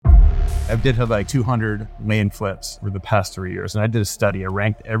I did have like 200 land flips for the past 3 years. And I did a study. I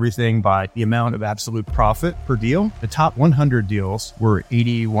ranked everything by the amount of absolute profit per deal. The top 100 deals were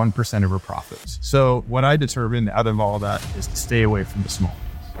 81% of our profits. So what I determined out of all that is to stay away from the small.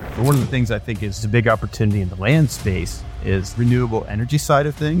 But one of the things I think is a big opportunity in the land space is renewable energy side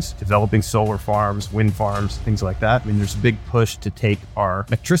of things, developing solar farms, wind farms, things like that. I mean, there's a big push to take our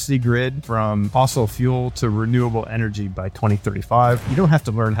electricity grid from fossil fuel to renewable energy by 2035. You don't have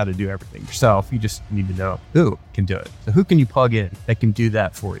to learn how to do everything yourself. You just need to know who can do it. So who can you plug in that can do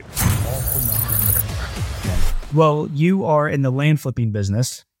that for you? Well, you are in the land flipping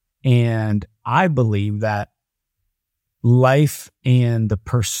business, and I believe that life and the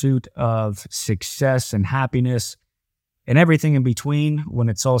pursuit of success and happiness and everything in between, when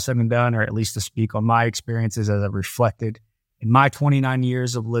it's all said and done, or at least to speak on my experiences as I've reflected in my 29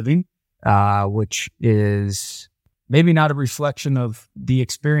 years of living, which is maybe not a reflection of the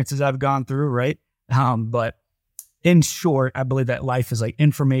experiences I've gone through, right? But in short, I believe that life is like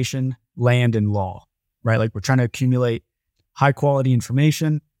information, land, and law, right? Like we're trying to accumulate high quality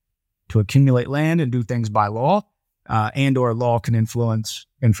information to accumulate land and do things by law. And or law can influence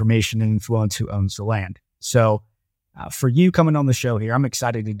information and influence who owns the land. So for you coming on the show here, I'm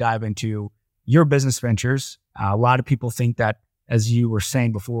excited to dive into your business ventures. A lot of people think that, as you were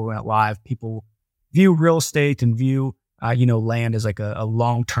saying before we went live, people view real estate and view, land as like a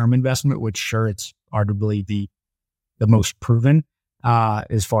long-term investment, which sure, it's arguably the most proven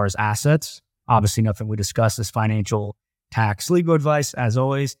as far as assets. Obviously, nothing we discuss is financial, tax, legal advice, as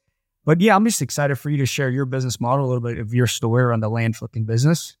always. But yeah, I'm just excited for you to share your business model, a little bit of your story around the land flipping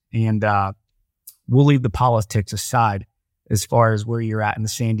business. And we'll leave the politics aside as far as where you're at in the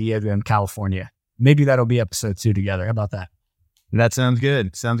San Diego and California. Maybe that'll be episode 2 together. How about that? That sounds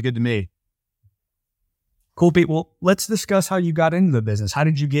good. Sounds good to me. Cool, Pete. Well, let's discuss how you got into the business. How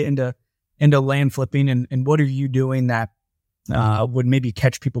did you get into land flipping, and what are you doing that would maybe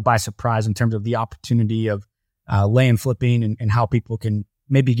catch people by surprise in terms of the opportunity of land flipping and how people can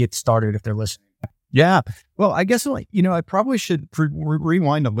maybe get started if they're listening? Yeah. Well, I guess, I probably should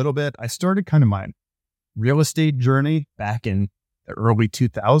rewind a little bit. I started kind of my real estate journey back in the early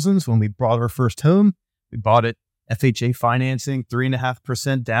 2000s when we bought our first home. We bought it FHA financing,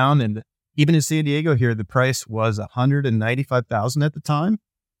 3.5% down. And even in San Diego here, the price was $195,000 at the time.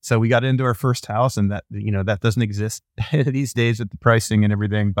 So we got into our first house, and that doesn't exist these days with the pricing and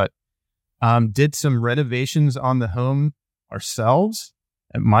everything, but did some renovations on the home ourselves.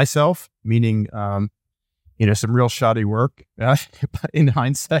 Myself, meaning, some real shoddy work in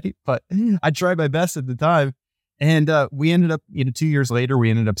hindsight, but I tried my best at the time. And we ended up, 2 years later, we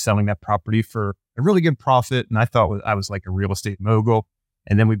ended up selling that property for a really good profit. And I thought I was like a real estate mogul.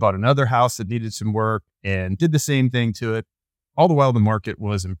 And then we bought another house that needed some work and did the same thing to it. All the while the market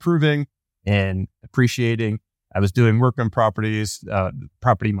was improving and appreciating. I was doing work on property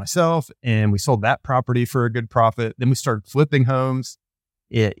myself, and we sold that property for a good profit. Then we started flipping homes.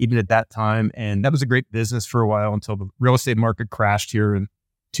 Even at that time. And that was a great business for a while until the real estate market crashed here in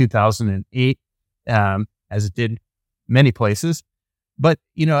 2008, as it did many places. But,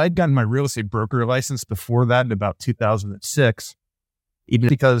 I'd gotten my real estate broker license before that in about 2006, even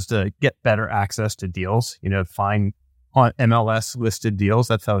because to get better access to deals, find on MLS listed deals.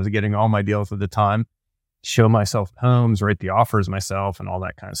 That's how I was getting all my deals at the time. Show myself homes, write the offers myself, and all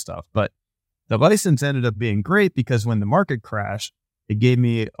that kind of stuff. But the license ended up being great because when the market crashed, it gave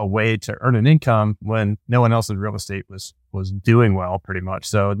me a way to earn an income when no one else in real estate was doing well, pretty much.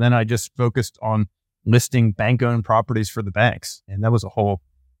 So then I just focused on listing bank-owned properties for the banks. And that was a whole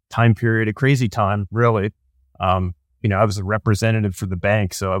time period, a crazy time, really. I was a representative for the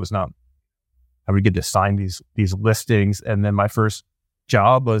bank, so I would get to sign these listings. And then my first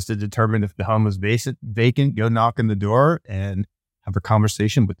job was to determine if the home was vacant, go knock on the door and have a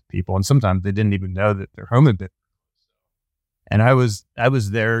conversation with the people. And sometimes they didn't even know that their home had been. And I was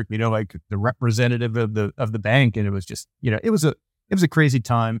there, like the representative of the bank, and it was just, it was a crazy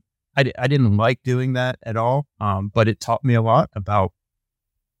time. I didn't like doing that at all, but it taught me a lot about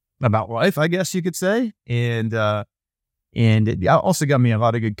life, I guess you could say, and it also got me a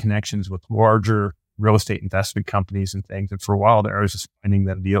lot of good connections with larger real estate investment companies and things. And for a while there, I was just finding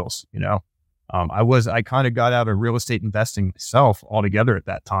them deals. I kind of got out of real estate investing myself altogether at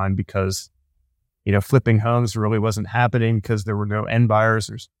that time because flipping homes really wasn't happening because there were no end buyers.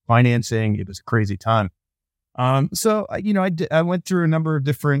 There's financing. It was a crazy time. So I went through a number of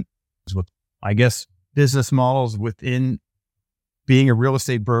different, business models within being a real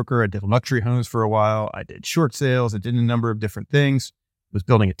estate broker. I did luxury homes for a while. I did short sales. I did a number of different things. Was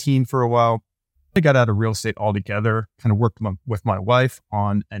building a team for a while. I got out of real estate altogether, kind of worked with my wife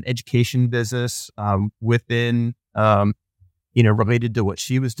on an education business within, related to what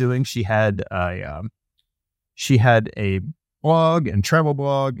she was doing. She had a blog and travel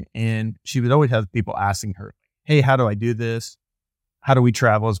blog, and she would always have people asking her, hey, how do I do this? How do we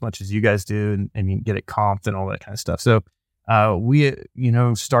travel as much as you guys do and you get it comped and all that kind of stuff? So we,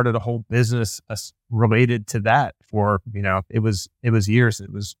 started a whole business related to that for, it was years.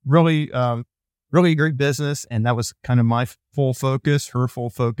 It was really, really a great business. And that was kind of my full focus, her full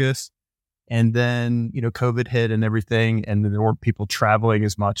focus. And then, COVID hit and everything. And then there weren't people traveling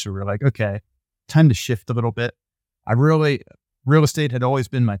as much. So we were like, okay, time to shift a little bit. Real estate had always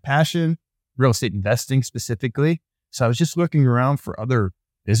been my passion, real estate investing specifically. So I was just looking around for other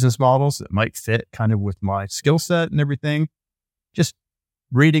business models that might fit kind of with my skill set and everything. Just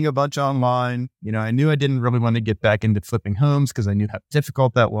reading a bunch online. I knew I didn't really want to get back into flipping homes because I knew how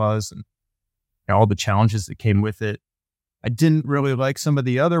difficult that was and all the challenges that came with it. I didn't really like some of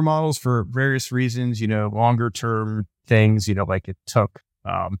the other models for various reasons, longer term things, like it took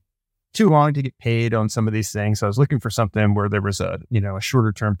too long to get paid on some of these things. So I was looking for something where there was a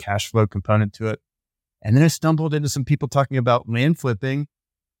shorter term cash flow component to it. And then I stumbled into some people talking about land flipping,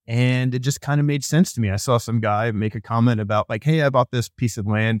 and it just kind of made sense to me. I saw some guy make a comment about like, hey, I bought this piece of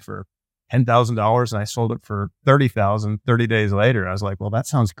land for $10,000 and I sold it for $30,000 30 days later. I was like, well, that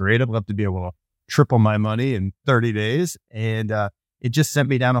sounds great. I'd love to be able to triple my money in 30 days. And it just sent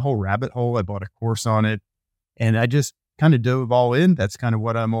me down a whole rabbit hole. I bought a course on it and I just kind of dove all in. That's kind of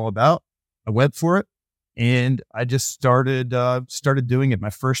what I'm all about. I went for it. And I just started doing it. My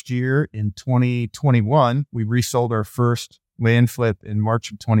first year in 2021, we resold our first land flip in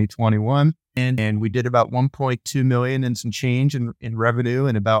March of 2021. And we did about 1.2 million and some change in revenue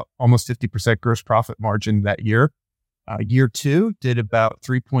and about almost 50% gross profit margin that year. Year two did about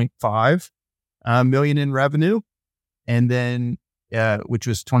 3.5 million in revenue. And then, which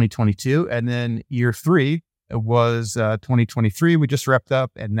was 2022. And then year three was 2023. We just wrapped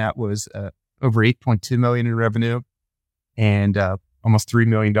up, and that was over 8.2 million in revenue and almost $3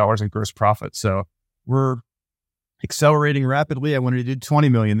 million in gross profit. So we're accelerating rapidly. I wanted to do 20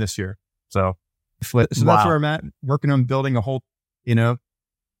 million this year. So that's where I'm at, working on building a whole,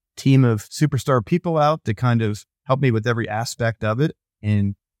 team of superstar people out to kind of help me with every aspect of it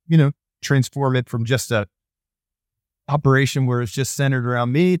and, transform it from just a operation where it's just centered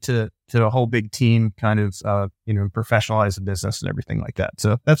around me to a whole big team, kind of, professionalize the business and everything like that.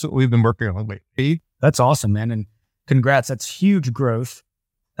 So that's what we've been working on lately. That's awesome, man. And congrats. That's huge growth,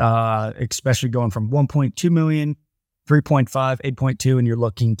 especially going from 1.2 million, 3.5, 8.2, and you're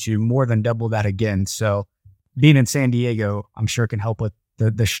looking to more than double that again. So being in San Diego, I'm sure can help with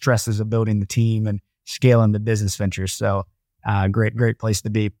the stresses of building the team and scaling the business ventures. So great place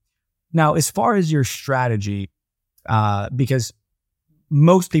to be. Now, as far as your strategy, because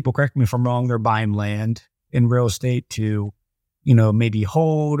most people, correct me if I'm wrong, they're buying land in real estate to, maybe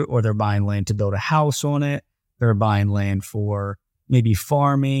hold, or they're buying land to build a house on it. They're buying land for maybe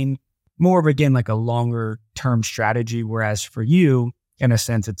farming, more of, again, like a longer term strategy. Whereas for you, in a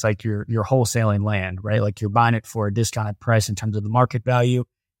sense, it's like you're wholesaling land, right? Like you're buying it for a discounted price in terms of the market value,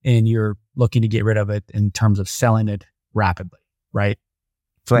 and you're looking to get rid of it in terms of selling it rapidly, right?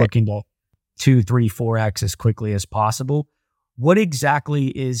 Right. Looking to 2, 3, 4x as quickly as possible. What exactly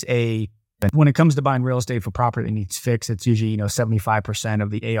is when it comes to buying real estate for property that needs fixed, it's usually, 75%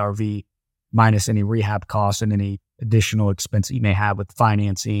 of the ARV minus any rehab costs and any additional expense that you may have with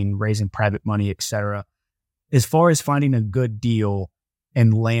financing, raising private money, et cetera. As far as finding a good deal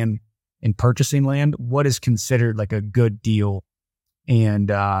in land and purchasing land, what is considered like a good deal? And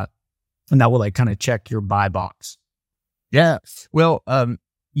that will like kind of check your buy box. Yeah. Well,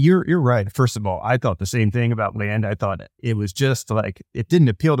 you're right. First of all, I thought the same thing about land. I thought it was just like, it didn't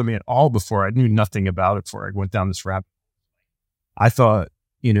appeal to me at all before. I knew nothing about it before I went down this rabbit. I thought,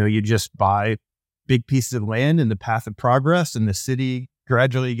 you just buy big pieces of land in the path of progress, and the city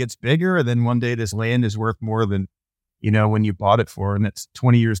gradually gets bigger. And then one day this land is worth more than, when you bought it for. And that's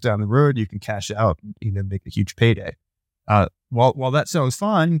 20 years down the road, you can cash out, make a huge payday. While that sounds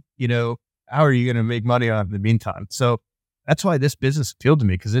fun, how are you going to make money on it in the meantime? So that's why this business appealed to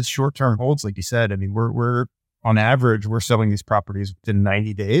me, because it's short-term holds, like you said. I mean, we're on average, we're selling these properties within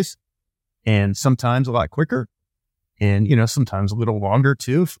 90 days, and sometimes a lot quicker, and sometimes a little longer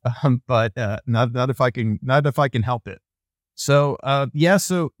too. But not if I can help it. So kind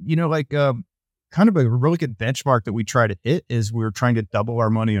of a really good benchmark that we try to hit is we're trying to double our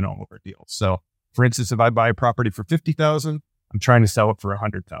money in all of our deals. So, for instance, if I buy a property for $50,000, I'm trying to sell it for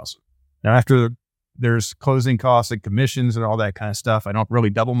 $100,000. Now, after there's closing costs and commissions and all that kind of stuff. I don't really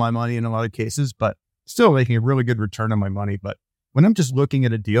double my money in a lot of cases, but still making a really good return on my money. But when I'm just looking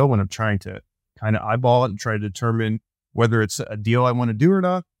at a deal, when I'm trying to kind of eyeball it and try to determine whether it's a deal I want to do or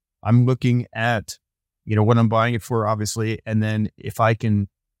not, I'm looking at, what I'm buying it for, obviously. And then if I can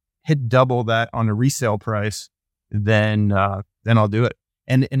hit double that on a resale price, then I'll do it.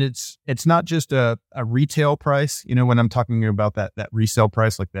 And it's not just a retail price. When I'm talking about that resale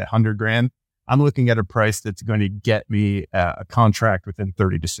price, like that $100,000, I'm looking at a price that's going to get me a contract within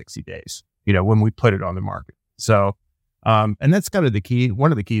 30 to 60 days, when we put it on the market. So, and that's kind of the key.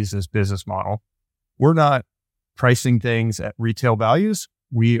 One of the keys to this business model. We're not pricing things at retail values.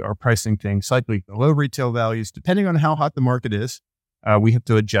 We are pricing things slightly below retail values, depending on how hot the market is. We have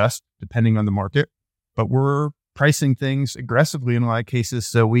to adjust depending on the market, but we're pricing things aggressively in a lot of cases,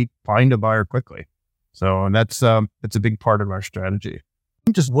 so we find a buyer quickly. So, and that's a big part of our strategy.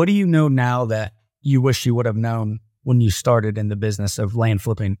 What do you know now that you wish you would have known when you started in the business of land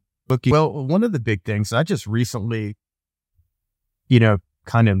flipping? Well, one of the big things, I just recently,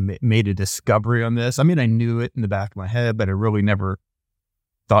 kind of made a discovery on this. I mean, I knew it in the back of my head, but I really never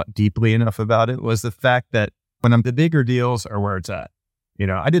thought deeply enough about it, was the fact that the bigger deals are where it's at.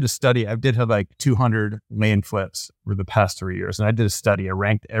 I did a study. I did have like 200 land flips for the past 3 years. And I did a study. I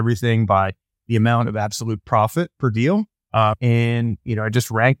ranked everything by the amount of absolute profit per deal. And I just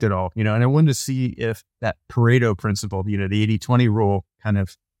ranked it all, and I wanted to see if that Pareto principle, the 80-20 rule kind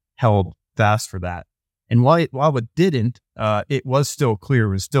of held fast for that. And while it didn't, it was still clear,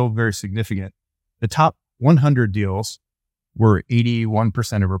 it was still very significant. The top 100 deals were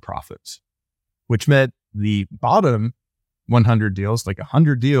 81% of our profits, which meant the bottom 100 deals, like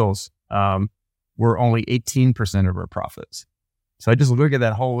 100 deals, were only 18% of our profits. So I just look at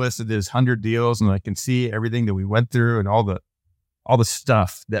that whole list of these 100 deals, and I can see everything that we went through and all the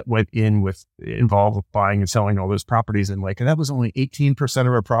stuff that went involved with buying and selling all those properties. And that was only 18%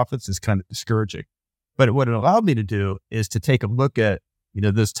 of our profits. Is kind of discouraging. But what it allowed me to do is to take a look at,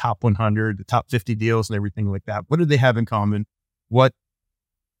 those top 100, the top 50 deals and everything like that. What do they have in common? What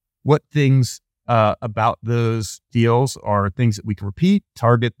things about those deals are things that we can repeat,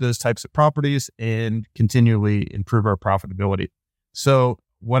 target those types of properties, and continually improve our profitability. So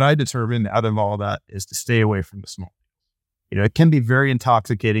what I determined out of all that is to stay away from the small. It can be very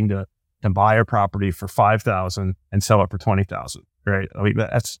intoxicating to buy a property for $5,000 and sell it for $20,000, right? I mean,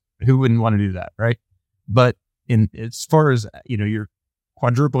 that's, who wouldn't want to do that, right? But as far as, you're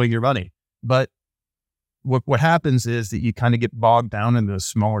quadrupling your money. But what happens is that you kind of get bogged down in those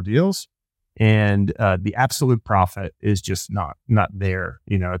smaller deals, and the absolute profit is just not there,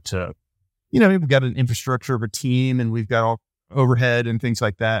 we've got an infrastructure of a team, and we've got all overhead and things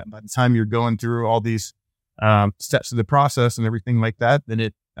like that. By the time you're going through all these steps of the process and everything like that, then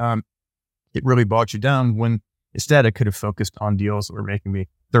it really bogs you down, when instead I could have focused on deals that were making me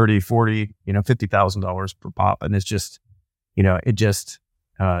 $30, $40, $50,000 per pop. And it's just,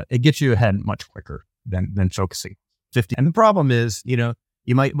 it gets you ahead much quicker than focusing 50. And the problem is,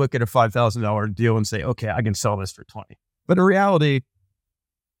 you might look at a $5,000 deal and say, okay, I can sell this for 20. But in reality,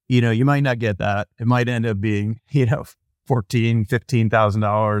 you might not get that. It might end up being, $14,000,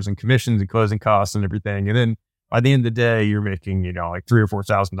 $15,000 in commissions and closing costs and everything. And then by the end of the day, you're making, like $3,000 or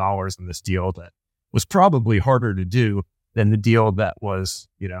 $4,000 in this deal that was probably harder to do than the deal that was,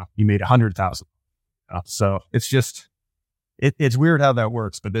 you made $100,000. So it's just, it's weird how that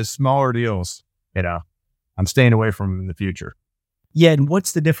works, but there's smaller deals, I'm staying away from them in the future. Yeah. And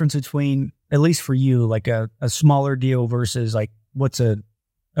what's the difference between, at least for you, like a smaller deal versus like what's a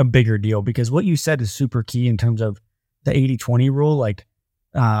bigger deal? Because what you said is super key in terms of the 80-20 rule. Like,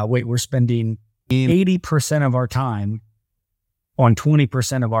 we're spending 80% of our time on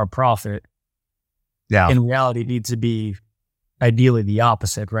 20% of our profit. Yeah. In reality, it needs to be ideally the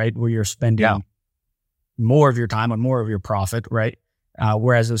opposite, right? Where you're spending more of your time on more of your profit, right?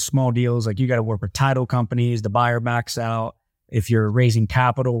 Whereas those small deals, like you got to work with title companies, the buyer backs out. If you're raising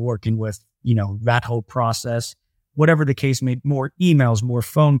capital, working with, that whole process, whatever the case may be, more emails, more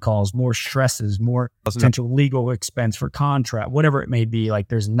phone calls, more stresses, more potential legal expense for contract, whatever it may be. Like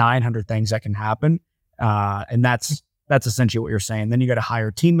there's 900 things that can happen. And that's essentially what you're saying. Then you got to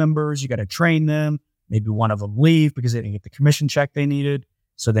hire team members, you got to train them. Maybe one of them leave because they didn't get the commission check they needed.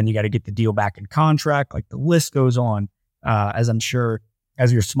 So then you got to get the deal back in contract. Like the list goes on. As I'm sure,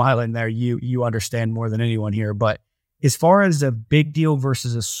 as you're smiling there, you understand more than anyone here. But as far as a big deal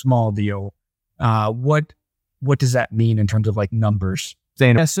versus a small deal, what does that mean in terms of like numbers?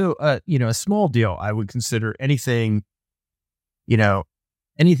 Yeah, so a small deal, I would consider anything under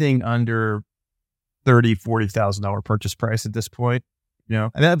 $30,000, $40,000 purchase price at this point.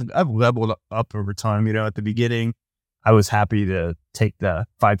 And I've leveled up over time. At the beginning, I was happy to take the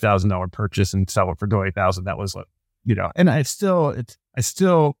 $5,000 purchase and sell it for $20,000. That was and I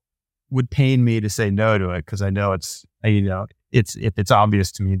still would pain me to say no to it because I know it's if it's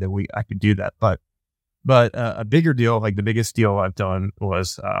obvious to me that I could do that. But a bigger deal, like the biggest deal I've done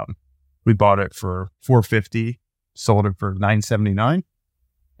was we bought it for $450, sold it for $979,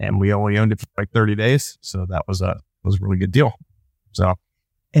 and we only owned it for like 30 days. So that was a really good deal. So,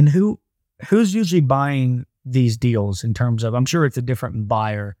 and who's usually buying these deals in terms of? I'm sure it's a different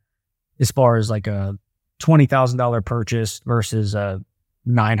buyer as far as like a $20,000 purchase versus a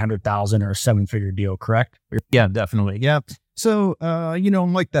 $900,000 or a 7-figure deal, correct? Yeah, definitely. Yeah. So,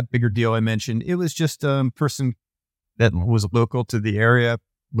 like that bigger deal I mentioned, it was just a person that was local to the area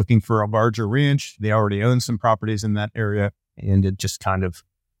looking for a larger ranch. They already own some properties in that area, and it just kind of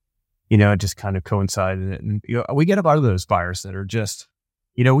coincided. And we get a lot of those buyers that are just,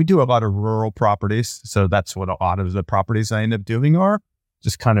 we do a lot of rural properties. So that's what a lot of the properties I end up doing are,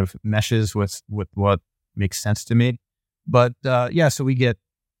 just kind of meshes with what makes sense to me. But so we get,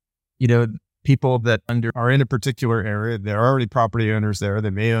 people that are in a particular area. They're already property owners there. They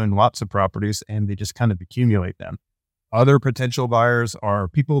may own lots of properties, and they just kind of accumulate them. Other potential buyers are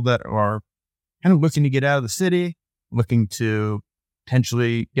people that are kind of looking to get out of the city, looking to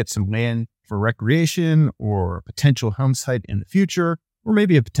potentially get some land for recreation or a potential home site in the future, or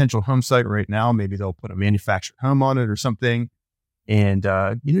maybe a potential home site right now. Maybe they'll put a manufactured home on it or something, and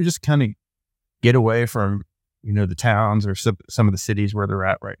just kind of get away from the towns or some of the cities where they're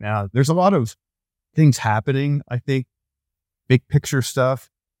at right now. There's a lot of things happening. I think big picture stuff,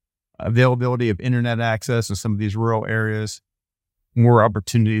 availability of internet access in some of these rural areas, more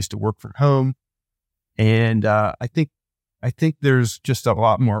opportunities to work from home, and I think there's just a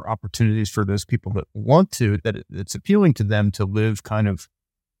lot more opportunities for those people that want to, that it's appealing to them to live kind of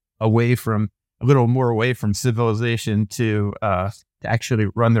a little more away from civilization to actually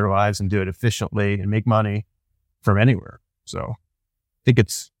run their lives and do it efficiently and make money from anywhere. So I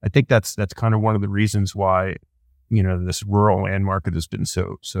think that's kind of one of the reasons why, this rural land market has been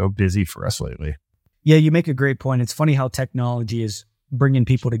so busy for us lately. Yeah, you make a great point. It's funny how technology is bringing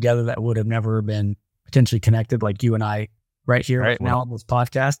people together that would have never been potentially connected, like you and I right here right now on this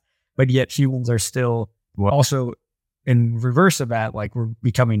podcast, but yet humans are still also in reverse of that. Like we're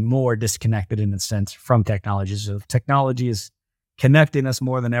becoming more disconnected in a sense from technology. So technology is connecting us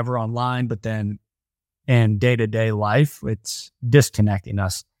more than ever online, but then in day-to-day life, it's disconnecting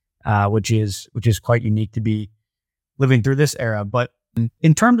us, which is quite unique to be living through this era. But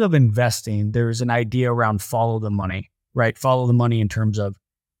in terms of investing, there's an idea around follow the money, right? Follow the money in terms of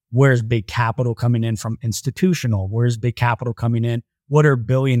where's big capital coming in from institutional? Where's big capital coming in? What are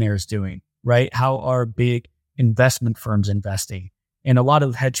billionaires doing, right? How are big investment firms investing? And a lot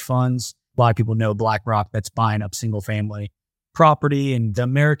of hedge funds, a lot of people know BlackRock, that's buying up single family property. And the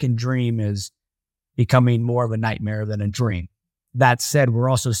American dream is becoming more of a nightmare than a dream. That said, we're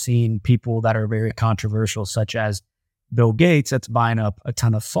also seeing people that are very controversial, such as Bill Gates, that's buying up a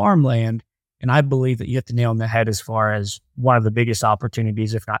ton of farmland. And I believe that you hit the nail on the head as far as one of the biggest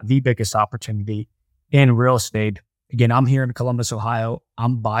opportunities, if not the biggest opportunity in real estate. Again, I'm here in Columbus, Ohio.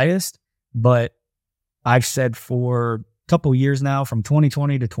 I'm biased, but I've said for a couple of years now, from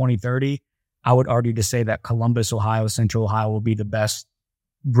 2020 to 2030, I would argue to say that Columbus, Ohio, Central Ohio will be the best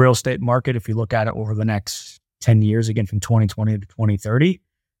real estate market if you look at it over the next 10 years, again, from 2020 to 2030,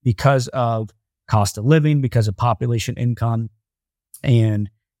 because of cost of living, because of population income and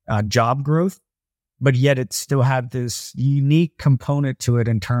job growth. But yet it still had this unique component to it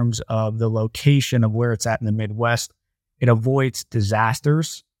in terms of the location of where it's at in the Midwest. It avoids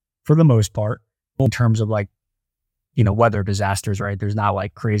disasters for the most part in terms of weather disasters, right? There's not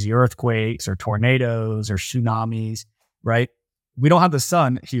like crazy earthquakes or tornadoes or tsunamis, right? We don't have the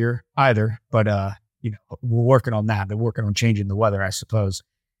sun here either, but we're working on that. They're working on changing the weather, I suppose.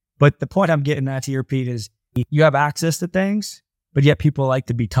 But the point I'm getting at here, Pete, is you have access to things, but yet people like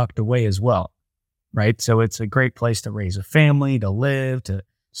to be tucked away as well, right? So it's a great place to raise a family, to live, to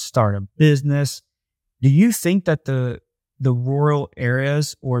start a business. Do you think that the rural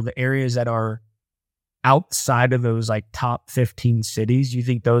areas or the areas that are outside of those like top 15 cities, you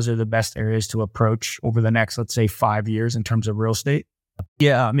think those are the best areas to approach over the next, let's say, 5 years in terms of real estate?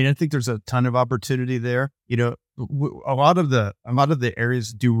 Yeah, I mean, I think there's a ton of opportunity there. A lot of the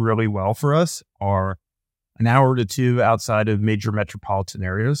areas do really well for us are an hour to two outside of major metropolitan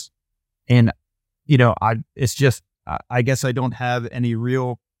areas, and I guess I don't have any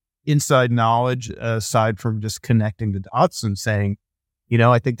real inside knowledge aside from just connecting the dots and saying,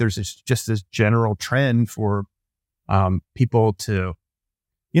 I think there's just this general trend for people to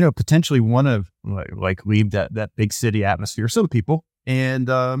potentially want to like leave that big city atmosphere. Some people, and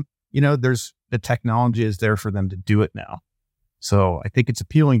there's the technology is there for them to do it now. So I think it's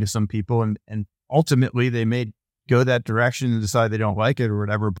appealing to some people, and ultimately they may go that direction and decide they don't like it or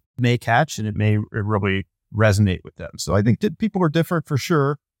whatever, but it may catch and it may really resonate with them. So I think that people are different for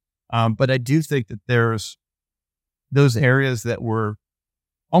sure. But I do think that there's those areas that were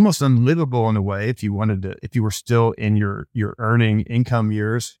almost unlivable in a way if you were still in your earning income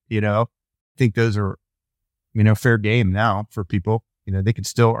years, I think those are, fair game now for people. They can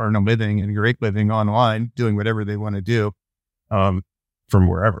still earn a living and a great living online doing whatever they want to do from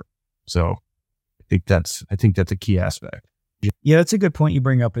wherever. So I think that's a key aspect. Yeah, that's a good point you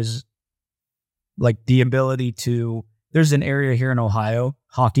bring up is like the ability to, there's an area here in Ohio,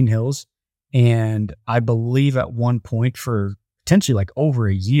 Hocking Hills, and I believe at one point for potentially like over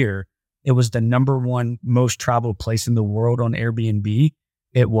a year, it was the number one most traveled place in the world on Airbnb.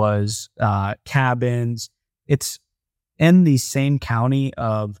 It was cabins. It's in the same county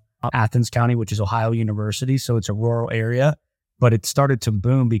of Athens County, which is Ohio University. So it's a rural area, but it started to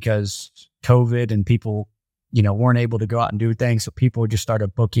boom because COVID and people, weren't able to go out and do things. So people just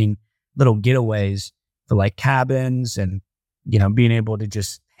started booking little getaways for like cabins and, being able to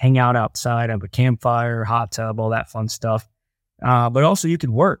just hang out outside, have a campfire, hot tub, all that fun stuff. But also you could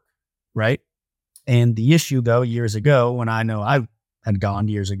work, right? And the issue though, years ago, when I know I had gone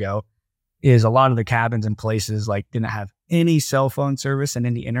years ago, is a lot of the cabins and places like didn't have any cell phone service and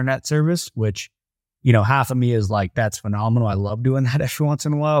any internet service, which, half of me is like, that's phenomenal. I love doing that every once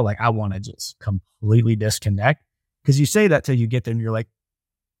in a while. Like I want to just completely disconnect, because you say that till you get there and you're like,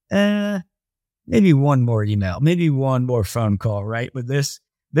 maybe one more email, maybe one more phone call, right? With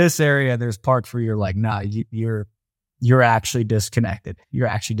this area, there's parts where you're like, nah, you're actually disconnected. You're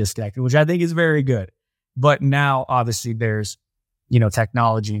actually disconnected, which I think is very good. But now obviously there's,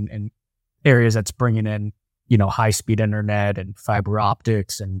 technology and areas that's bringing in, high-speed internet and fiber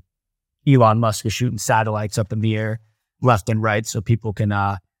optics, and Elon Musk is shooting satellites up in the air left and right so people can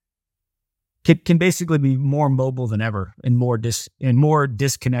basically be more mobile than ever and more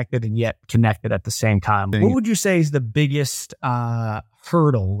disconnected and yet connected at the same time. What would you say is the biggest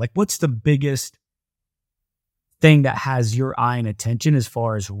hurdle? Like what's the biggest thing that has your eye and attention as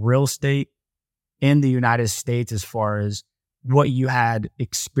far as real estate in the United States, as far as what you had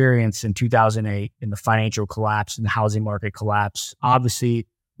experienced in 2008 in the financial collapse and the housing market collapse? Obviously,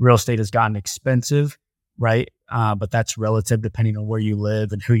 real estate has gotten expensive, right? But that's relative depending on where you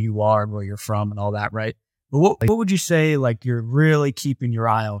live and who you are and where you're from and all that, right? But what would you say like you're really keeping your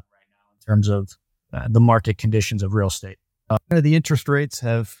eye on right now in terms of the market conditions of real estate? The interest rates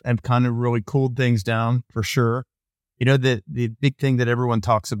have kind of really cooled things down for sure. The big thing that everyone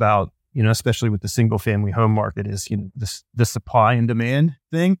talks about, especially with the single family home market is, the supply and demand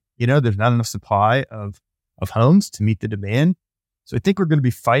thing. There's not enough supply of homes to meet the demand. So I think we're going to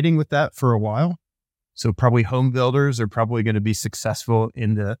be fighting with that for a while. So probably home builders are probably going to be successful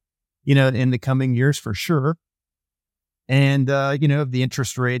in the coming years for sure. And, if the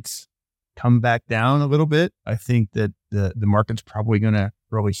interest rates come back down a little bit, I think that the market's probably going to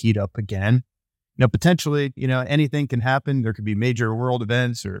really heat up again. Potentially, anything can happen. There could be major world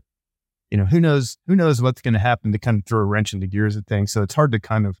events or, who knows what's going to happen to kind of throw a wrench in the gears of things. So it's hard to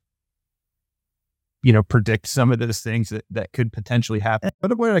kind of, predict some of those things that could potentially happen.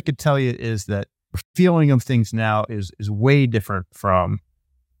 But what I could tell you is that feeling of things now is way different from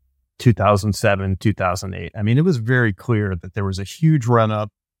 2007, 2008. I mean, it was very clear that there was a huge run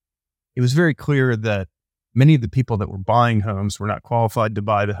up. It was very clear that many of the people that were buying homes were not qualified to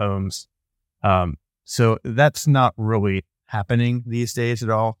buy the homes. So that's not really happening these days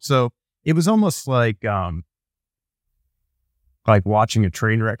at all. So it was almost like watching a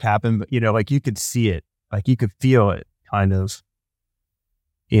train wreck happen, but like you could see it, like you could feel it kind of,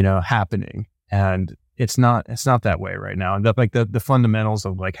 happening. And it's not that way right now. And the fundamentals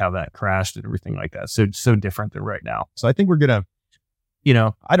of like how that crashed and everything like that. So different than right now. So I think we're going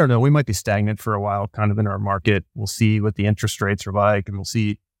to, I don't know, we might be stagnant for a while kind of in our market. We'll see what the interest rates are like, and we'll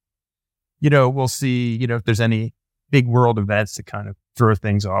see if there's any big world events to kind of throw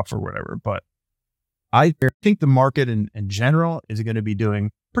things off or whatever. But I think the market in general is going to be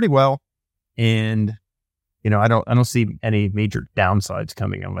doing pretty well. And, I don't see any major downsides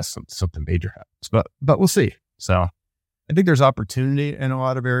coming unless something major happens, but we'll see. So I think there's opportunity in a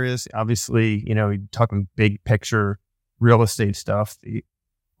lot of areas. Obviously, talking big picture real estate stuff, the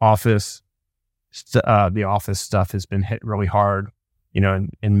office stuff has been hit really hard, in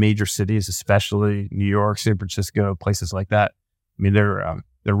major cities, especially New York, San Francisco, places like that. I mean, they're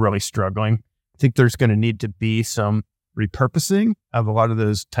really struggling. I think there's going to need to be some repurposing of a lot of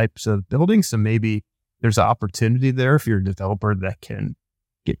those types of buildings. So maybe there's an opportunity there if you're a developer that can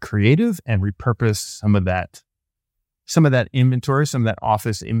get creative and repurpose some of that inventory, some of that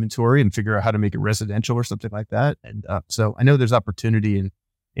office inventory, and figure out how to make it residential or something like that. And so I know there's opportunity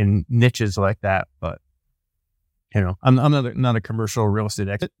in niches like that, but I'm not a commercial real estate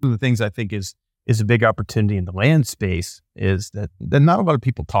expert. One of the things I think is a big opportunity in the land space is that not a lot of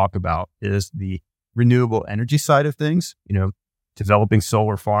people talk about is the renewable energy side of things, developing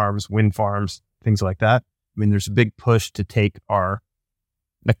solar farms, wind farms, things like that. I mean, there's a big push to take our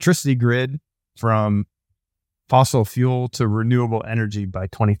electricity grid from fossil fuel to renewable energy by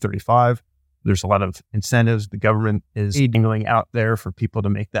 2035. There's a lot of incentives. The government is angling out there for people to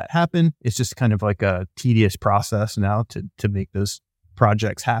make that happen. It's just kind of like a tedious process now to make those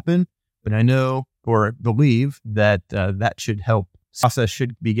projects happen. But I know or believe that that should help. Process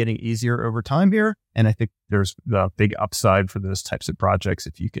should be getting easier over time here. And I think there's a big upside for those types of projects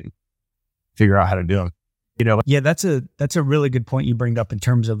if you can figure out how to do them. Yeah, that's a really good point you bring up in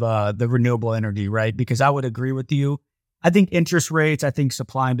terms of the renewable energy, right? Because I would agree with you. I think interest rates, I think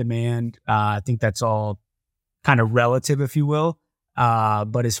supply and demand, I think that's all kind of relative, if you will.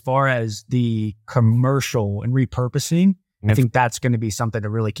 But as far as the commercial and repurposing, I think that's going to be something to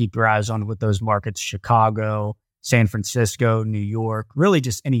really keep your eyes on with those markets, Chicago, San Francisco, New York, really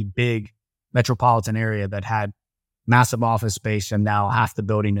just any big metropolitan area that had massive office space and now half the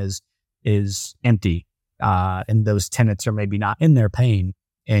building is empty. And those tenants are maybe not in there paying,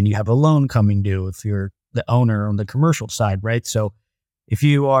 and you have a loan coming due if you're the owner on the commercial side, right? So if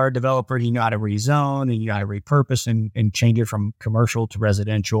you are a developer, you know how to rezone and you know how to repurpose and change it from commercial to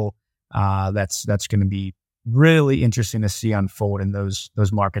residential. That's going to be really interesting to see unfold in those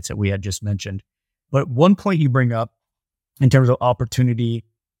markets that we had just mentioned. But one point you bring up in terms of opportunity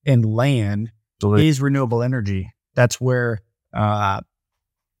in land is renewable energy. That's where, back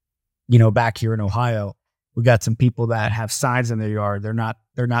here in Ohio, we got some people that have signs in their yard. They're not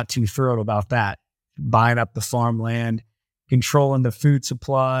too thrilled about that. Buying up the farmland, controlling the food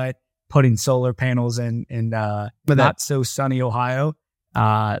supply, putting solar panels in not so sunny Ohio.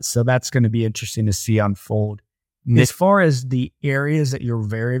 So that's going to be interesting to see unfold. As far as the areas that you're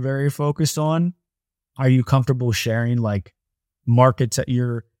very, very focused on, are you comfortable sharing like markets that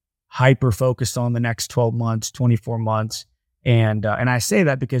you're hyper focused on the next 12 months, 24 months? And I say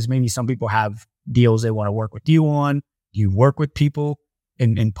that because maybe some people have deals they want to work with you on. You work with people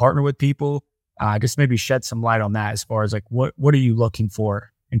and partner with people. Just maybe shed some light on that as far as like what are you looking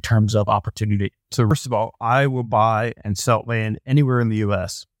for in terms of opportunity? So first of all, I will buy and sell land anywhere in the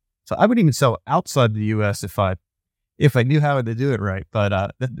U.S. So I would even sell outside the U.S. if I knew how to do it right.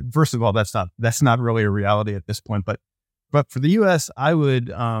 But first of all, that's not really a reality at this point. But for the U.S., I would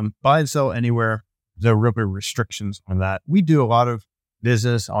buy and sell anywhere. There are really restrictions on that. We do a lot of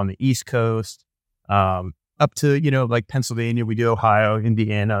business on the East Coast, up to like Pennsylvania. We do Ohio,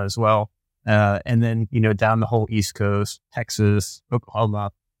 Indiana as well, and then down the whole East Coast, Texas,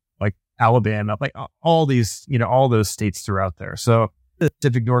 Oklahoma, like Alabama, like all these all those states throughout there. So the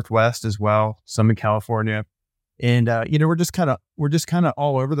Pacific Northwest as well, some in California. And, we're just kind of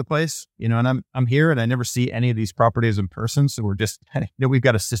all over the place, and I'm here and I never see any of these properties in person. So we're just, we've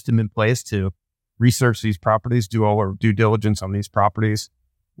got a system in place to research these properties, do all our due diligence on these properties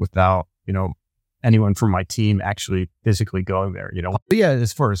without, anyone from my team actually physically going there, But yeah,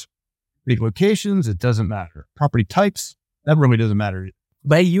 as far as big locations, it doesn't matter. Property types, that really doesn't matter.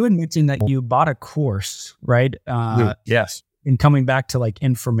 But you had mentioned that you bought a course, right? Yes. And coming back to like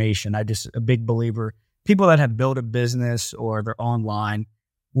information, I just a big believer. People that have built a business or they're online,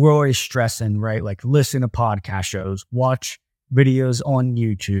 we're always stressing, right? Like listen to podcast shows, watch videos on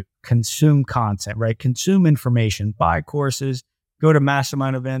YouTube, consume content, right? Consume information, buy courses, go to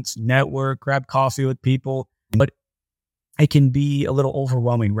mastermind events, network, grab coffee with people. But it can be a little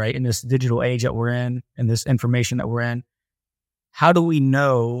overwhelming, right? In this digital age that we're in and this information that we're in, how do we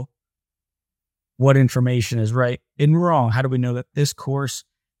know what information is right and wrong? How do we know that this course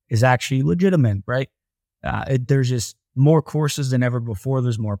is actually legitimate, right? There's just more courses than ever before.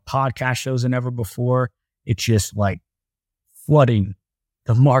 There's more podcast shows than ever before. It's just like flooding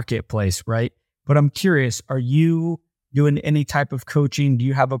the marketplace, right? But I'm curious, are you doing any type of coaching? Do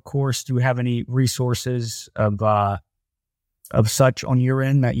you have a course? Do you have any resources of such on your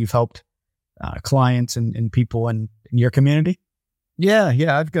end that you've helped clients and people in your community? Yeah.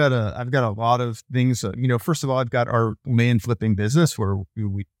 I've got a lot of things. First of all, I've got our land flipping business where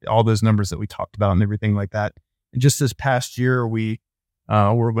we all those numbers that we talked about and everything like that. And just this past year, we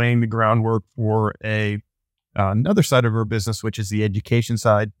were laying the groundwork for a another side of our business, which is the education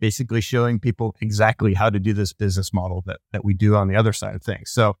side, basically showing people exactly how to do this business model that we do on the other side of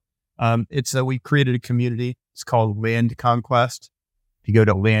things. So we created a community. It's called Land Conquest. If you go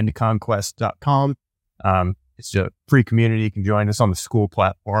to landconquest.com, it's a free community. You can join us on the school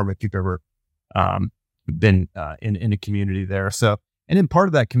platform if you've ever been in a community there. So, and in part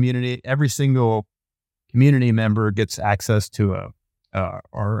of that community, every single community member gets access to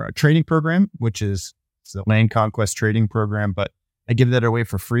our training program, which is the Land Conquest Trading Program. But I give that away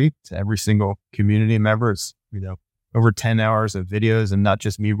for free to every single community member. It's, over 10 hours of videos and not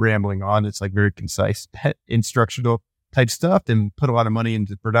just me rambling on. It's like very concise, instructional type stuff, and put a lot of money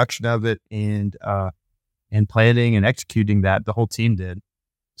into production of it and planning and executing that. The whole team did.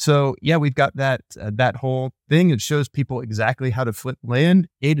 So yeah, we've got that whole thing. It shows people exactly how to flip land,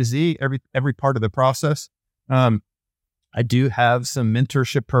 A to Z, every part of the process. I do have some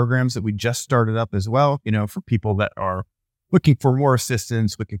mentorship programs that we just started up as well, for people that are looking for more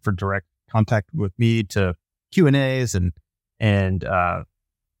assistance, looking for direct contact with me, to Q&As and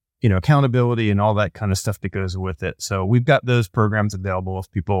accountability and all that kind of stuff that goes with it. So we've got those programs available if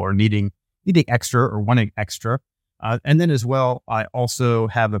people are needing extra or wanting extra. And then as well, I also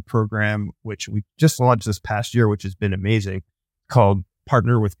have a program which we just launched this past year, which has been amazing, called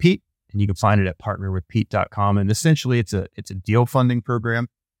Partner with Pete. And you can find it at partnerwithpete.com. And essentially it's a deal funding program.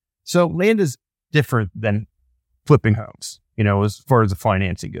 So land is different than flipping homes, as far as the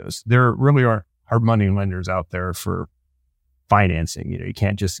financing goes. There really aren't hard money lenders out there for financing. You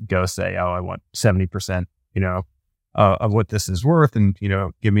can't just go say, oh, I want 70%, of what this is worth, and,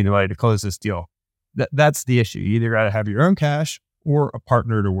 give me the money to close this deal. That's the issue. You either got to have your own cash or a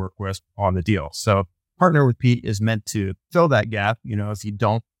partner to work with on the deal. So Partner with Pete is meant to fill that gap. If you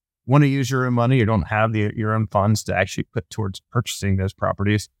don't want to use your own money or don't have your own funds to actually put towards purchasing those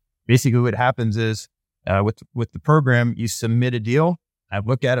properties, basically what happens is with the program, you submit a deal. I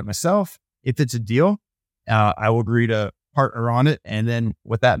look at it myself. If it's a deal, I will agree to partner on it. And then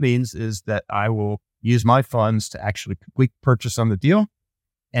what that means is that I will use my funds to actually complete purchase on the deal.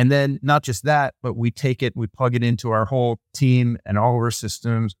 And then not just that, but we take it, we plug it into our whole team and all of our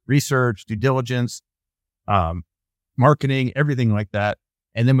systems, research, due diligence, marketing, everything like that.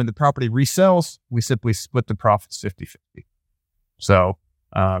 And then when the property resells, we simply split the profits 50-50. So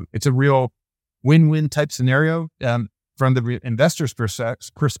it's a real win-win type scenario. From the investor's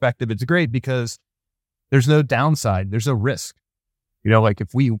perspective, it's great because there's no downside. There's no risk. Like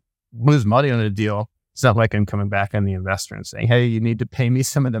if we lose money on a deal, it's not like I'm coming back on the investor and saying, hey, you need to pay me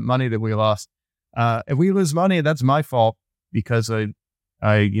some of the money that we lost. If we lose money, that's my fault because I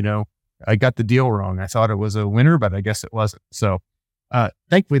got the deal wrong. I thought it was a winner, but I guess it wasn't. So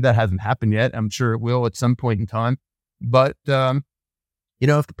thankfully that hasn't happened yet. I'm sure it will at some point in time. But,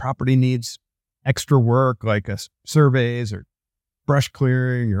 if the property needs extra work, like surveys or brush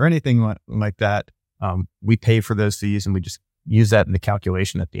clearing or anything like that, we pay for those fees, and we just use that in the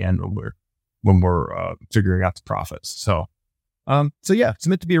calculation at the end when we're figuring out the profits. So yeah, it's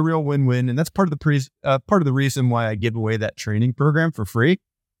meant to be a real win-win, and that's part of the reason why I give away that training program for free,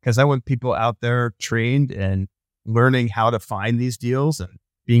 because I want people out there trained and learning how to find these deals and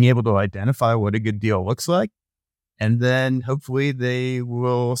being able to identify what a good deal looks like. And then hopefully they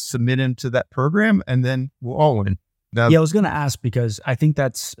will submit into that program, and then we'll all win. I was going to ask, because I think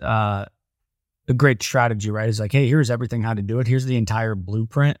that's a great strategy, right? It's like, hey, here's everything how to do it. Here's the entire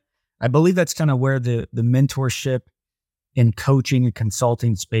blueprint. I believe that's kind of where the mentorship and coaching and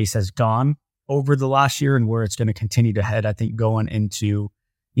consulting space has gone over the last year, and where it's going to continue to head, I think, going into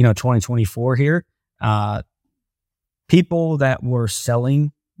 2024 here. People that were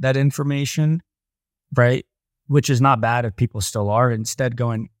selling that information, right? Which is not bad if people still are, instead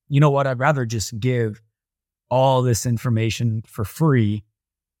going, you know what, I'd rather just give all this information for free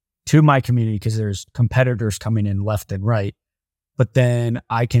to my community because there's competitors coming in left and right. But then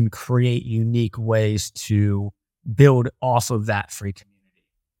I can create unique ways to build off of that free community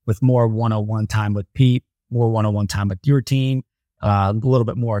with more one-on-one time with Pete, more one-on-one time with your team, a little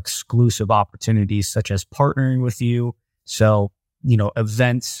bit more exclusive opportunities such as partnering with you. So,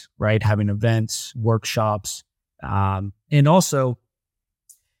 events, right? Having events, workshops, and also,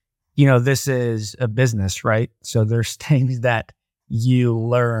 this is a business, right? So there's things that you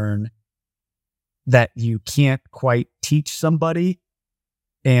learn that you can't quite teach somebody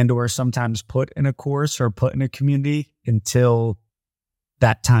and or sometimes put in a course or put in a community until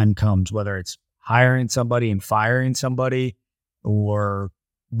that time comes, whether it's hiring somebody and firing somebody or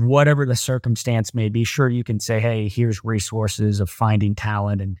whatever the circumstance may be. Sure, you can say, hey, here's resources of finding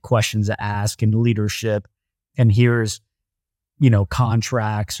talent and questions to ask and leadership. And here's,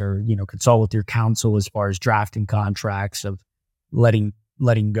 contracts or, consult with your counsel as far as drafting contracts of letting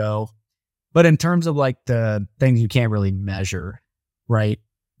go. But in terms of like the things you can't really measure, right?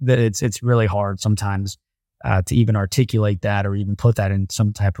 That it's really hard sometimes to even articulate that or even put that in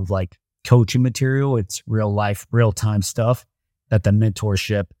some type of like coaching material. It's real life, real time stuff that the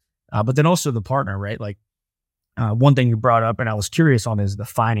mentorship, but then also the partner, right? Like one thing you brought up and I was curious on is the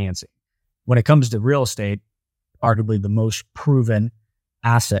financing. When it comes to real estate, arguably the most proven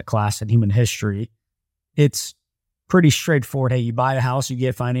asset class in human history, it's pretty straightforward. Hey, you buy a house, you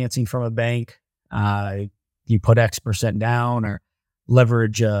get financing from a bank, you put X% down or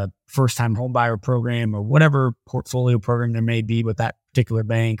leverage a first-time home buyer program or whatever portfolio program there may be with that particular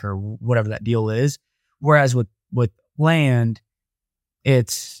bank or whatever that deal is. Whereas with land,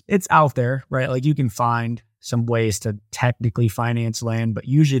 it's out there, right? Like you can find some ways to technically finance land, but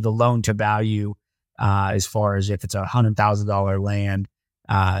usually the loan to value, as far as if it's $100,000 land,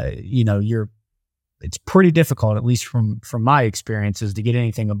 it's pretty difficult, at least from my experiences, to get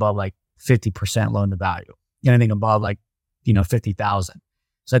anything above like 50% loan to value, anything above like, 50,000.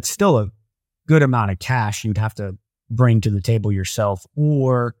 So that's still a good amount of cash you'd have to bring to the table yourself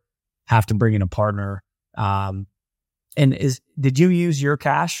or have to bring in a partner. Did you use your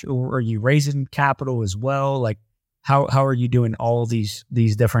cash or are you raising capital as well? Like how are you doing all these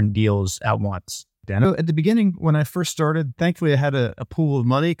different deals at once? Dano, at the beginning, when I first started, thankfully I had a pool of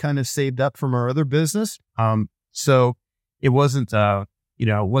money kind of saved up from our other business. So it wasn't, it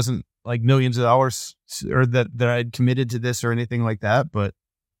wasn't like millions of dollars or that I'd committed to this or anything like that. But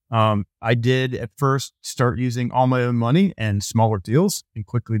I did at first start using all my own money and smaller deals. And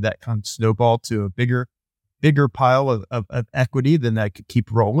quickly that kind of snowballed to a bigger pile of equity than I could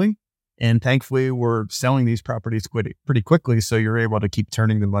keep rolling. And thankfully, we're selling these properties pretty quickly. So you're able to keep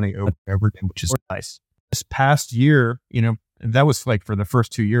turning the money over again, which is nice. This past year, that was like for the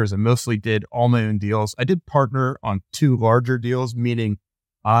first 2 years, I mostly did all my own deals. I did partner on 2 larger deals, meaning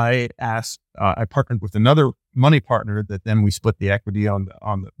I partnered with another money partner that then we split the equity on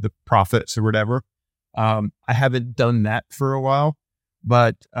the profits or whatever. I haven't done that for a while,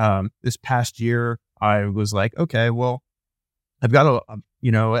 but this past year I was like, okay, well, I've got I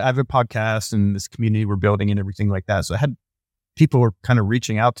have a podcast and this community we're building and everything like that. So I had people were kind of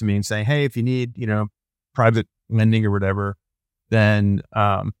reaching out to me and saying, hey, if you need, private lending or whatever, then,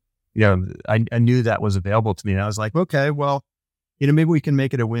 I knew that was available to me. And I was like, okay, well, maybe we can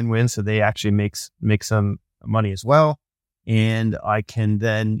make it a win-win. So they actually make some money as well. And I can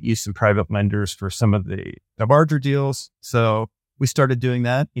then use some private lenders for some of the larger deals. So we started doing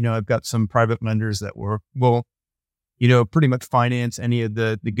that. I've got some private lenders that will pretty much finance any of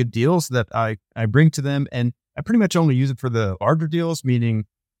the good deals that I bring to them. And I pretty much only use it for the larger deals, meaning,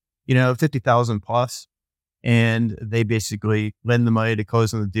 50,000 plus. And they basically lend the money to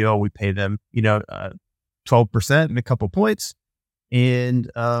close on the deal. We pay them, 12% and a couple points.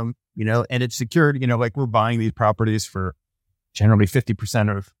 And, and it's secured, like we're buying these properties for generally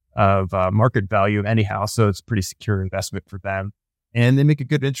 50% of market value anyhow. So it's a pretty secure investment for them. And they make a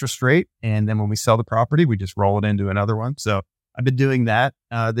good interest rate. And then when we sell the property, we just roll it into another one. So I've been doing that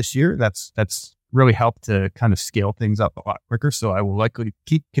this year. That's really helped to kind of scale things up a lot quicker. So I will likely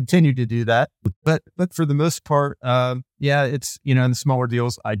continue to do that. But for the most part, it's, in the smaller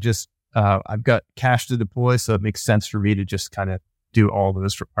deals, I've got cash to deploy. So it makes sense for me to just kind of do all of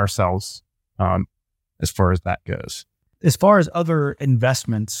this ourselves as far as that goes. As far as other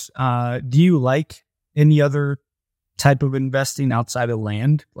investments, do you like any other type of investing outside of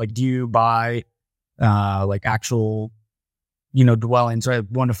land? Like, do you buy like actual, dwellings, right?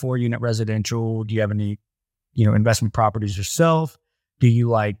 1 to 4 unit residential? Do you have any, investment properties yourself? Do you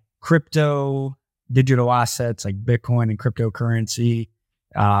like crypto, digital assets like Bitcoin and cryptocurrency?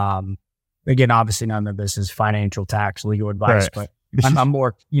 Again, obviously none of this is financial, tax, legal advice, right. But I'm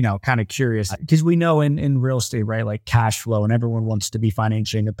more, kind of curious because we know in real estate, right? Like cash flow and everyone wants to be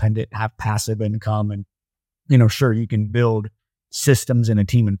financially independent, have passive income. And, sure, you can build systems and a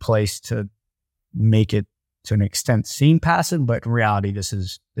team in place to make it to an extent seem passive, but in reality, this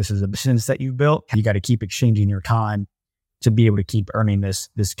is a business that you built. You got to keep exchanging your time to be able to keep earning this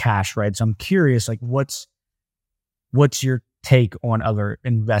cash, right? So I'm curious, like what's your take on other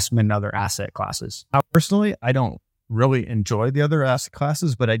investment and other asset classes? Personally, I don't really enjoy the other asset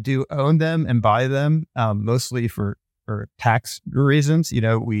classes, but I do own them and buy them mostly for tax reasons.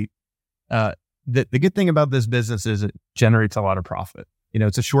 The good thing about this business is it generates a lot of profit.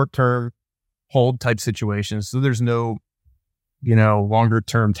 It's a short-term hold type situation. So there's no, longer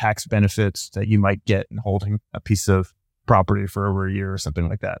term tax benefits that you might get in holding a piece of property for over a year or something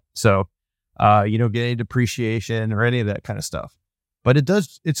like that. So You don't get any depreciation or any of that kind of stuff. But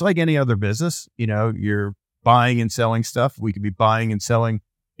it's like any other business. You're buying and selling stuff. We could be buying and selling,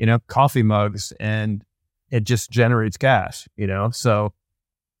 coffee mugs, and it just generates cash, So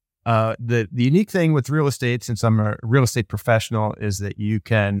the unique thing with real estate, since I'm a real estate professional, is that you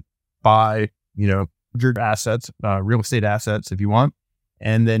can buy, your assets, real estate assets if you want,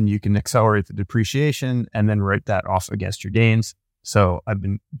 and then you can accelerate the depreciation and then write that off against your gains. So I've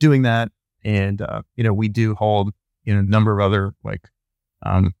been doing that. And, we do hold, a number of other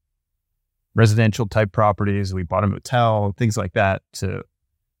residential type properties. We bought a motel, things like that to,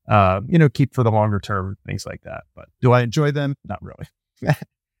 keep for the longer term, things like that. But do I enjoy them? Not really.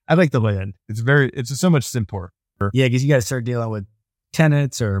 I like the land. It's so much simpler. Yeah, because you got to start dealing with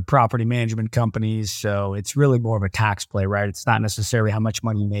tenants or property management companies. So it's really more of a tax play, right? It's not necessarily how much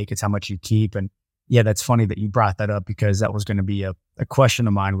money you make, it's how much you keep. And yeah, that's funny that you brought that up, because that was going to be a question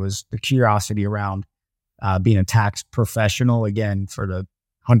of mine, was the curiosity around being a tax professional. Again, for the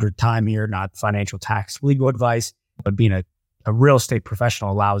 100th time here, not financial tax legal advice, but being a real estate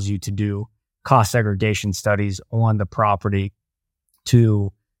professional allows you to do cost segregation studies on the property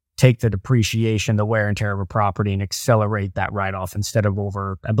to take the depreciation, the wear and tear of a property, and accelerate that write-off instead of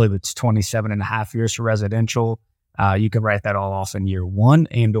over, I believe it's 27 and a half years for residential. You can write that all off in year one,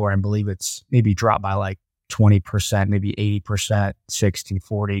 or I believe it's maybe dropped by like 20%, maybe 80%, 60,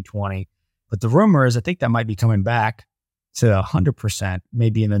 40, 20. But the rumor is I think that might be coming back to 100%,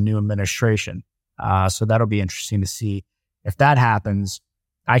 maybe in the new administration. So that'll be interesting to see. If that happens,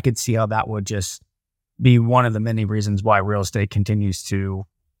 I could see how that would just be one of the many reasons why real estate continues to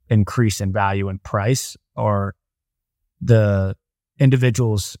increase in value and price, or the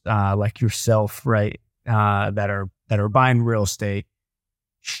individuals like yourself, right, that are buying real estate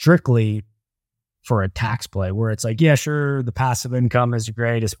strictly for a tax play, where it's like, yeah, sure, the passive income is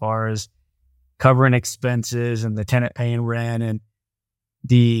great as far as covering expenses and the tenant paying rent and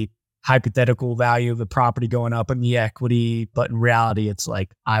the hypothetical value of the property going up and the equity. But in reality, it's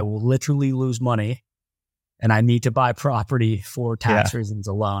like, I will literally lose money and I need to buy property for tax reasons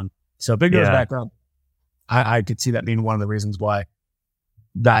alone. So if it goes back up, I could see that being one of the reasons why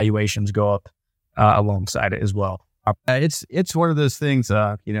valuations go up alongside it as well. It's one of those things,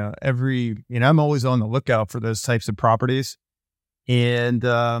 I'm always on the lookout for those types of properties. And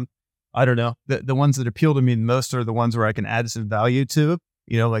I don't know, the ones that appeal to me the most are the ones where I can add some value to,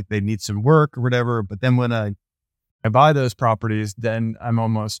 like they need some work or whatever. But then when I buy those properties, then I'm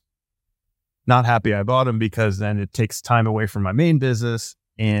almost not happy I bought them, because then it takes time away from my main business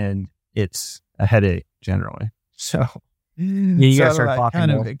and it's a headache generally. So you gotta start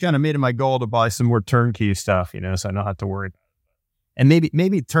talking more. It kind of made it my goal to buy some more turnkey stuff, so I don't have to worry about it. And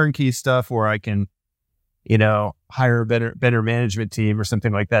maybe turnkey stuff where I can, hire a better management team or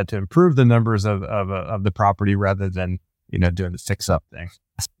something like that to improve the numbers of the property rather than, doing the fix up thing.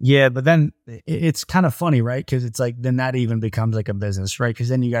 Yeah, but then it's kind of funny, right? Because it's like, then that even becomes like a business, right? Because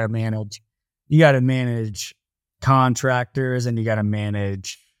then you got to manage contractors, and you got to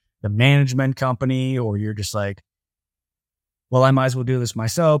manage the management company, or you're just like, well, I might as well do this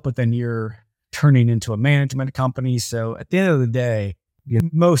myself, but then you're turning into a management company. So at the end of the day,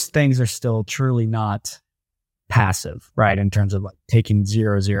 most things are still truly not passive, right? In terms of like taking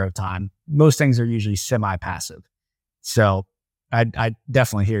zero time. Most things are usually semi-passive. So I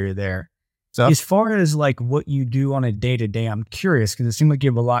definitely hear you there. So as far as like what you do on a day-to-day, I'm curious, because it seems like you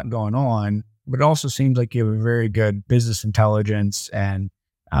have a lot going on, but it also seems like you have a very good business intelligence and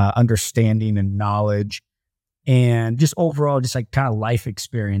understanding and knowledge, and just overall, just like kind of life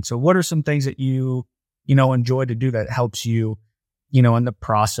experience. So what are some things that you enjoy to do that helps you, in the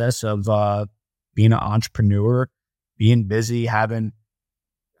process of being an entrepreneur, being busy, having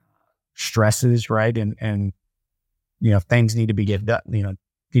stresses, right? And things need to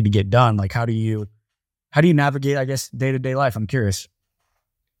get done. Like, how do you navigate, I guess, day-to-day life? I'm curious.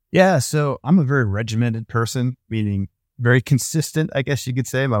 Yeah. So I'm a very regimented person, meaning very consistent, I guess you could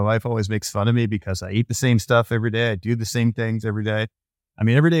say. My wife always makes fun of me because I eat the same stuff every day. I do the same things every day. I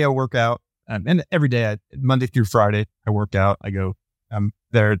mean, every day I work out, and every day, Monday through Friday, I work out. I'm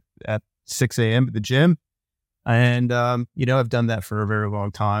there at 6 a.m. at the gym. And, I've done that for a very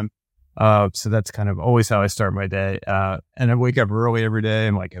long time. So that's kind of always how I start my day. And I wake up early every day.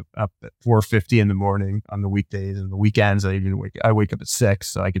 I'm like up at 4:50 in the morning on the weekdays, and the weekends I wake up at 6,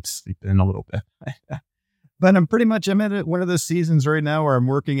 so I could sleep in a little bit. But I'm at one of those seasons right now where I'm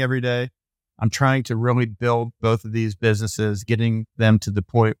working every day. I'm trying to really build both of these businesses, getting them to the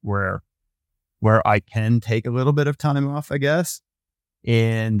point where I can take a little bit of time off, I guess,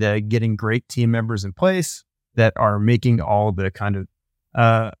 and getting great team members in place that are making all the kind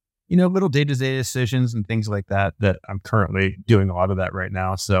of, little day-to-day decisions and things like that I'm currently doing a lot of that right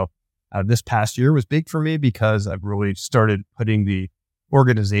now. So this past year was big for me because I've really started putting the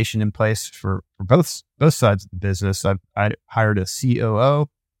organization in place for both sides of the business. I hired a COO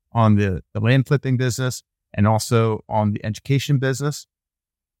on the land flipping business and also on the education business.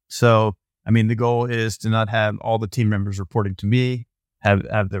 So, I mean, the goal is to not have all the team members reporting to me, have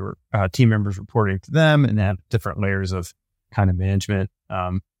the team members reporting to them, and have different layers of kind of management.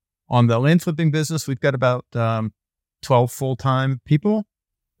 On the land flipping business, we've got about 12 full-time people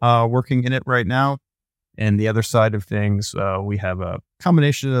working in it right now. And the other side of things, we have a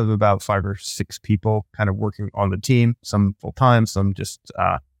combination of about 5 or 6 people kind of working on the team, some full-time, some just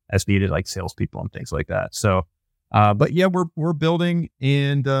as needed, like salespeople and things like that. So, but yeah, we're building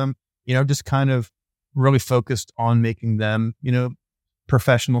and, just kind of really focused on making them,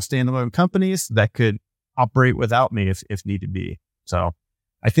 professional standalone companies that could operate without me if need to be. So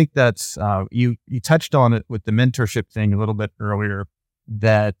I think that's, you touched on it with the mentorship thing a little bit earlier,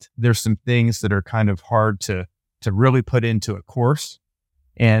 that there's some things that are kind of hard to really put into a course.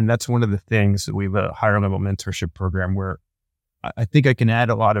 And that's one of the things that we have a higher level mentorship program where I think I can add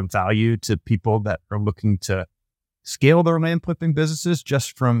a lot of value to people that are looking to scale their land flipping businesses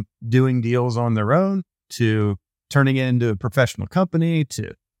just from doing deals on their own to turning it into a professional company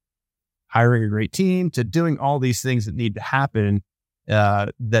to hiring a great team to doing all these things that need to happen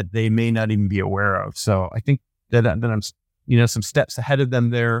that they may not even be aware of. So I think that I'm, some steps ahead of them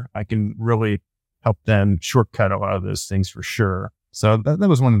there. I can really help them shortcut a lot of those things for sure. So that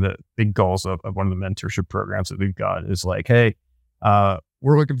was one of the big goals of one of the mentorship programs that we've got is like, hey,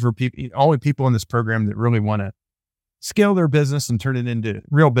 we're looking for people, only people in this program that really want to scale their business and turn it into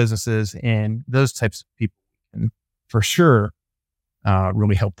real businesses. And those types of people can for sure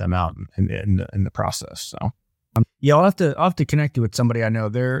really help them out in the process. So, yeah, I'll have to connect you with somebody I know.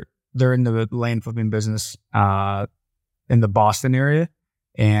 They're in the land flipping business in the Boston area,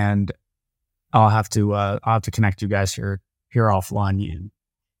 and I'll have to connect you guys here offline.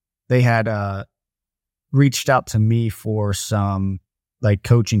 They had reached out to me for some like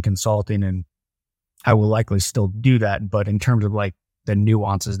coaching consulting, and I will likely still do that. But in terms of like the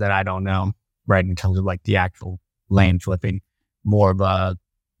nuances that I don't know, right? In terms of like the actual land flipping, more of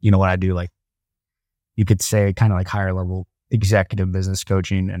what I do, like you could say kind of like higher level executive business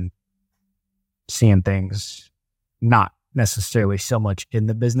coaching and seeing things, not necessarily so much in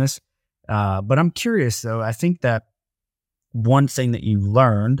the business. But I'm curious though. I think that one thing that you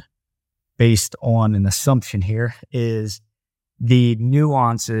learned based on an assumption here is the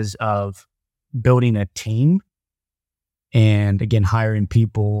nuances of building a team and again, hiring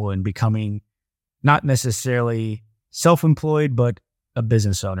people and becoming not necessarily self-employed, but a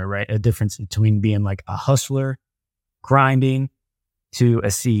business owner, right? A difference between being like a hustler, grinding, to a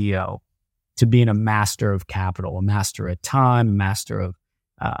CEO, to being a master of capital, a master of time, a master of,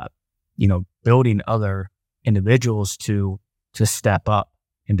 building other individuals to step up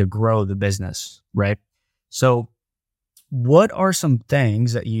and to grow the business, right? So what are some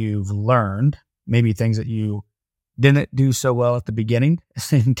things that you've learned, maybe things that you didn't do so well at the beginning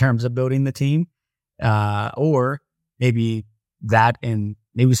in terms of building the team, or maybe that and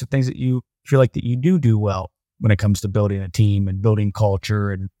maybe some things that you feel like that you do well when it comes to building a team and building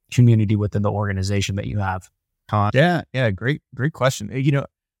culture and community within the organization that you have? Yeah. Great question.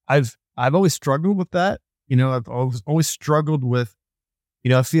 I've always struggled with that. I've always struggled with,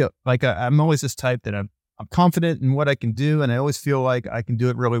 I feel like I'm always this type that I'm confident in what I can do. And I always feel like I can do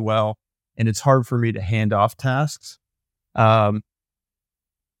it really well. And it's hard for me to hand off tasks. But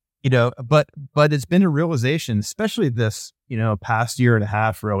it's been a realization, especially this, past year and a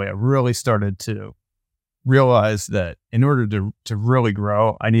half, really, I really started to realize that in order to really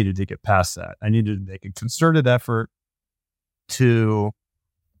grow, I needed to get past that. I needed to make a concerted effort to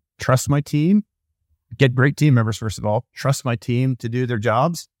trust my team, get great team members, first of all, trust my team to do their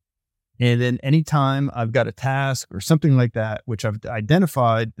jobs. And then anytime I've got a task or something like that, which I've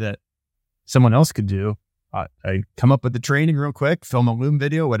identified that someone else could do, I come up with the training real quick, film a Loom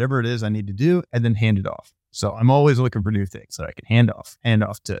video, whatever it is I need to do, and then hand it off. So I'm always looking for new things that I can hand off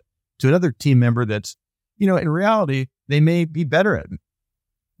to another team member that's, in reality, they may be better at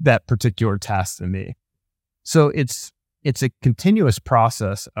that particular task than me. So it's a continuous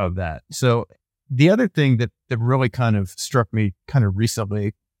process of that. So the other thing that really kind of struck me kind of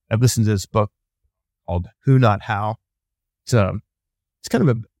recently, I've listened to this book called Who Not How. It's kind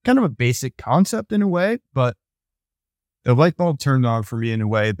of a basic concept in a way, but the light bulb turned on for me in a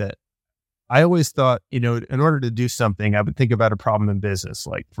way that I always thought, in order to do something, I would think about a problem in business.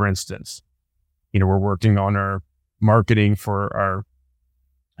 Like, for instance, we're working on our marketing for our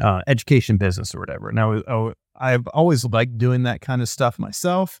education business or whatever. Now, I've always liked doing that kind of stuff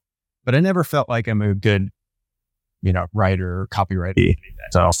myself, but I never felt like I'm a good, writer or copywriter.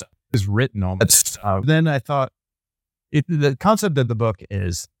 So it's written all that stuff. Then I thought the concept of the book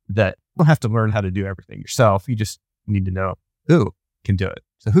is that you don't have to learn how to do everything yourself. You just need to know who can do it.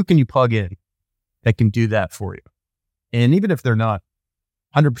 So who can you plug in that can do that for you? And even if they're not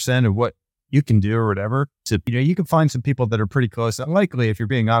 100% of what you can do or whatever, you can find some people that are pretty close. And likely, if you're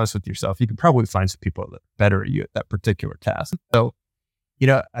being honest with yourself, you can probably find some people that are better at you at that particular task. So,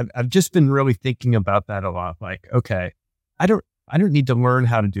 I've just been really thinking about that a lot. Like, okay, I don't need to learn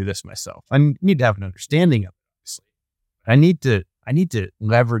how to do this myself. I need to have an understanding of it, obviously. I need to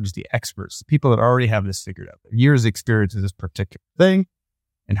leverage the experts, the people that already have this figured out, years of experience in this particular thing,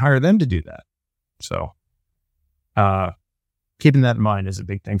 and hire them to do that. So, keeping that in mind is a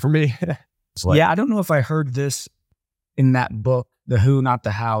big thing for me. I don't know if I heard this in that book, The Who, Not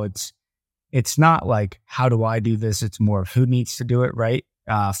the How. It's not like, how do I do this? It's more of who needs to do it, right?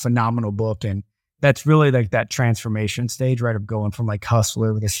 Phenomenal book. And that's really like that transformation stage, right? Of going from like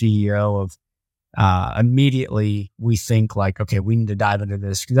hustler to CEO of immediately we think like, okay, we need to dive into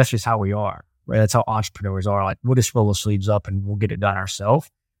this because that's just how we are, right? That's how entrepreneurs are. Like, we'll just roll the sleeves up and we'll get it done ourselves.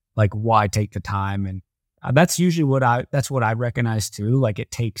 Like, why take the time? And that's usually what I recognize too. Like,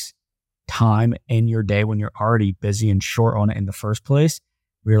 it takes time in your day when you're already busy and short on it in the first place.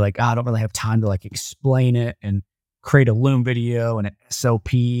 We're like, I don't really have time to like explain it and create a Loom video and an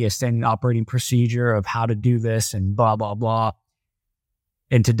SOP, a standard operating procedure of how to do this and blah, blah, blah,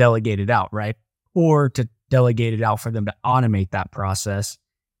 and to delegate it out, right? Or to delegate it out for them to automate that process.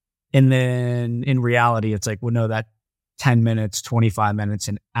 And then in reality, it's like, well, no, that 10 minutes, 25 minutes,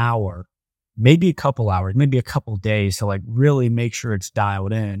 an hour, maybe a couple hours, maybe a couple days to like really make sure it's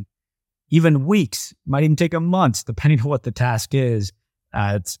dialed in. Even weeks, might even take a month, depending on what the task is.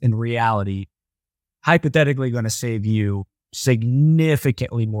 It's in reality, hypothetically going to save you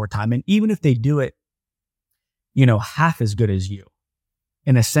significantly more time. And even if they do it, half as good as you,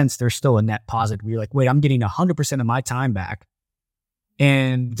 in a sense, they're still a net positive. You're like, wait, I'm getting 100% of my time back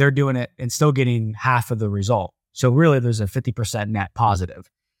and they're doing it and still getting half of the result. So really there's a 50% net positive.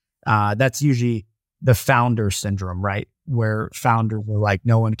 That's usually the founder syndrome, right? Where founders were like,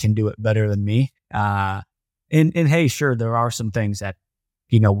 no one can do it better than me. And hey, sure, there are some things that,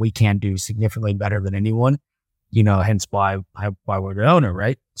 we can do significantly better than anyone, hence why we're the owner,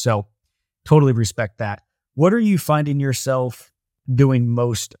 right? So totally respect that. What are you finding yourself doing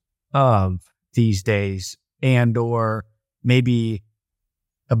most of these days? And, or maybe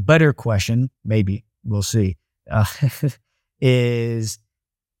a better question, maybe we'll see, is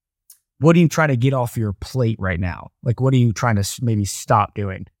what are you trying to get off your plate right now? Like, what are you trying to maybe stop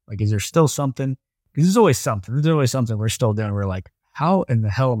doing? Like, is there still something? Because there's always something. There's always something we're still doing. We're like, how in the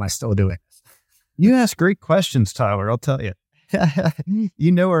hell am I still doing this? You ask great questions, Tyler. I'll tell you.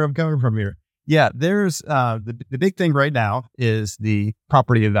 You know where I'm coming from here. Yeah, there's the big thing right now is the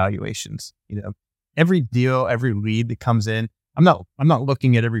property evaluations. Every deal, every lead that comes in, I'm not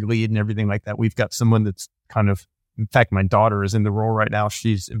looking at every lead and everything like that. We've got someone that's kind of, in fact, my daughter is in the role right now.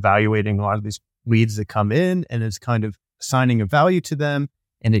 She's evaluating a lot of these leads that come in and is kind of assigning a value to them.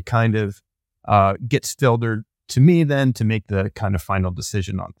 And it kind of gets filtered to me then to make the kind of final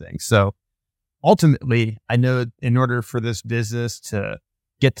decision on things. So ultimately, I know in order for this business to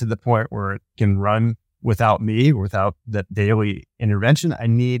get to the point where it can run without me, without that daily intervention, I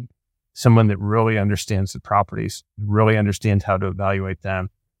need someone that really understands the properties, really understands how to evaluate them,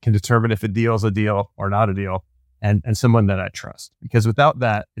 can determine if a deal is a deal or not a deal, and someone that I trust. Because without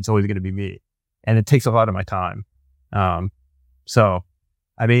that, it's always going to be me. And it takes a lot of my time. So,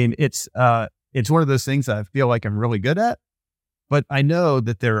 I mean, it's one of those things that I feel like I'm really good at, but I know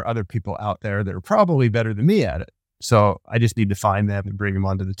that there are other people out there that are probably better than me at it. So I just need to find them and bring them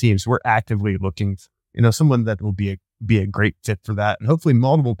onto the team. So we're actively looking, someone that will be a great fit for that, and hopefully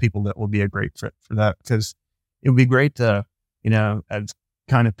multiple people that will be a great fit for that. Because it would be great to, as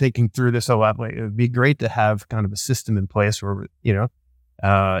kind of thinking through this a lot, like it would be great to have kind of a system in place where,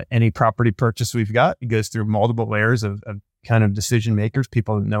 any property purchase we've got, it goes through multiple layers of kind of decision makers,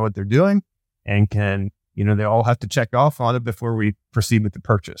 people that know what they're doing and can, they all have to check off on it before we proceed with the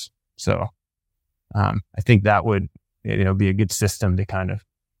purchase. So I think that would, be a good system to kind of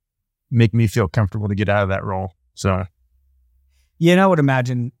make me feel comfortable to get out of that role. So, yeah, and I would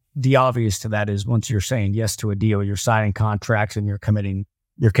imagine the obvious to that is once you're saying yes to a deal, you're signing contracts and you're committing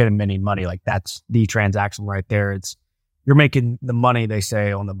money. Like, that's the transaction right there. You're making the money, they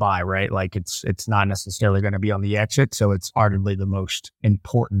say, on the buy, right? Like, it's not necessarily going to be on the exit. So it's arguably the most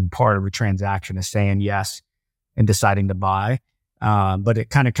important part of a transaction is saying yes and deciding to buy. But it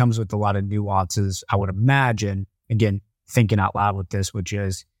kind of comes with a lot of nuances, I would imagine. Again, thinking out loud with this, which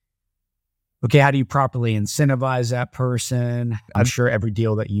is, okay, how do you properly incentivize that person? I'm sure every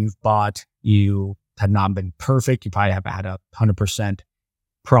deal that you've bought, you have not been perfect. You probably haven't had 100%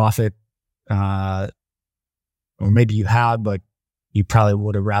 profit, or maybe you have, but you probably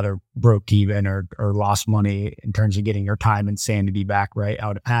would have rather broke even or lost money in terms of getting your time and sanity back, right? I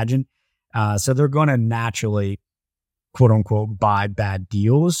would imagine. So they're going to naturally, quote unquote, buy bad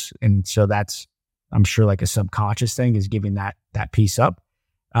deals. And so that's, I'm sure, like a subconscious thing is giving that piece up.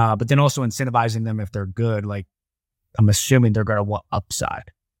 But then also incentivizing them if they're good. Like, I'm assuming they're going to want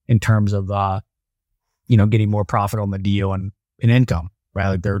upside in terms of, getting more profit on the deal and income, right?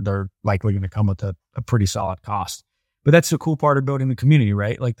 Like they're likely going to come with a pretty solid cost. But that's the cool part of building the community,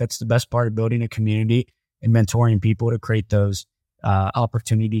 right? Like, that's the best part of building a community and mentoring people to create those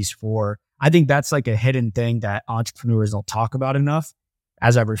opportunities for. I think that's like a hidden thing that entrepreneurs don't talk about enough.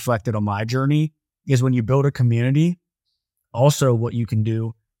 As I've reflected on my journey, is when you build a community, also what you can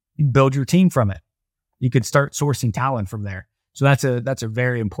do, you build your team from it. You could start sourcing talent from there. So that's a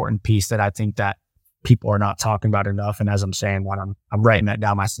very important piece that I think that people are not talking about enough. And as I'm saying, when I'm writing that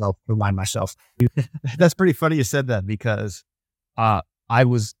down myself, remind myself. That's pretty funny you said that, because I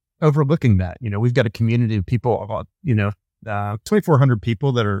was overlooking that. We've got a community of people about 2,400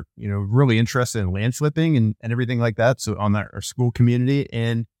 people that are really interested in land flipping and everything like that. So on our school community,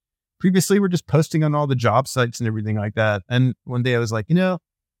 and previously we're just posting on all the job sites and everything like that. And one day I was like,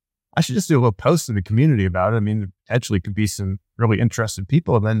 I should just do a little post in the community about it. I mean, potentially could be some really interested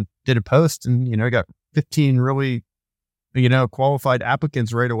people. And then did a post, and I got 15 really qualified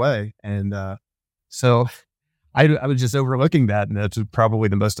applicants right away. And so I was just overlooking that, and that's probably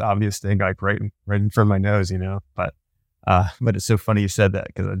the most obvious thing, like right in front of my nose, But it's so funny you said that,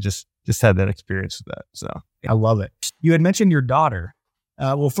 because I just had that experience with that. So I love it. You had mentioned your daughter.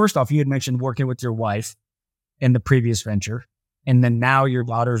 Well, first off, you had mentioned working with your wife in the previous venture, and then now your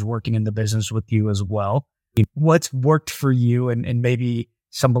daughter's working in the business with you as well. What's worked for you, and maybe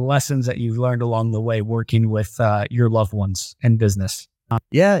some lessons that you've learned along the way working with your loved ones and business?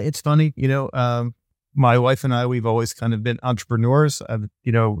 Yeah, it's funny. My wife and I, we've always kind of been entrepreneurs. I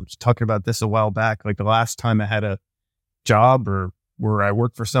was talking about this a while back. Like, the last time I had a job or where I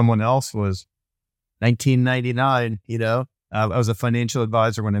worked for someone else was 1999. I was a financial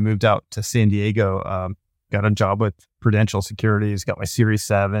advisor when I moved out to San Diego. Got a job with Prudential Securities, got my Series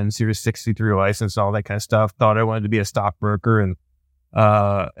 7, Series 63 license, all that kind of stuff. Thought I wanted to be a stockbroker. And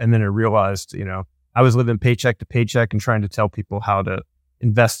then I realized, I was living paycheck to paycheck and trying to tell people how to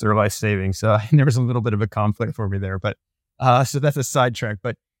invest their life savings. So there was a little bit of a conflict for me there, but so that's a sidetrack.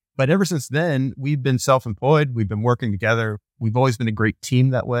 But ever since then, we've been self-employed. We've been working together. We've always been a great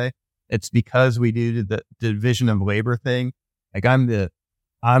team that way. It's because we do the division of labor thing. Like, I'm the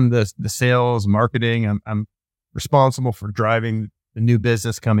sales, marketing. I'm responsible for driving the new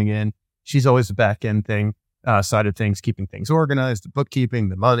business coming in. She's always the back end thing, side of things, keeping things organized, the bookkeeping,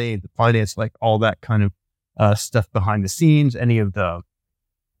 the money, the finance, like all that kind of stuff behind the scenes, any of the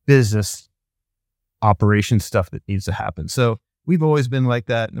business operation stuff that needs to happen. So we've always been like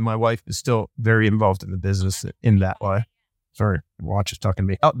that. And my wife is still very involved in the business in that way. Sorry, watch is talking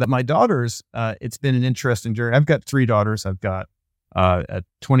to me. My daughters, it's been an interesting journey. I've got 3 daughters. I've got a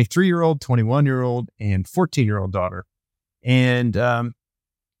 23-year-old, 21-year-old, and 14-year-old daughter. And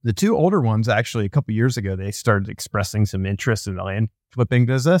the 2 older ones, actually, a couple of years ago, they started expressing some interest in the land flipping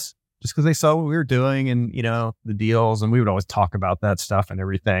business, just because they saw what we were doing and, the deals, and we would always talk about that stuff and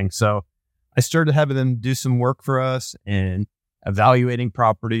everything. So I started having them do some work for us and evaluating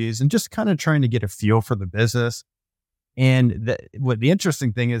properties and just kind of trying to get a feel for the business. And what the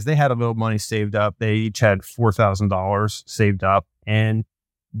interesting thing is, they had a little money saved up. They each had $4,000 saved up, and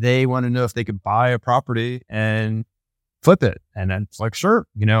they want to know if they could buy a property and flip it. And it's like, sure.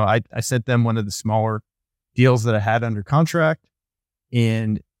 I sent them one of the smaller deals that I had under contract,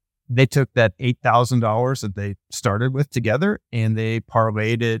 and they took that $8,000 that they started with together, and they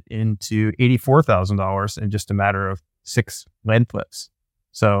parlayed it into $84,000 in just a matter of 6 land flips.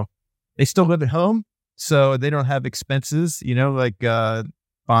 So they still live at home. So they don't have expenses, like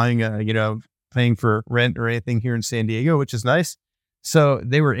buying, paying for rent or anything here in San Diego, which is nice. So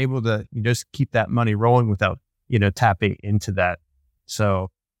they were able to just keep that money rolling without, tapping into that. So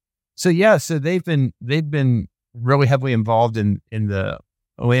yeah, so they've been really heavily involved in the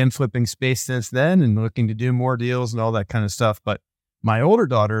land flipping space since then, and looking to do more deals and all that kind of stuff. But my older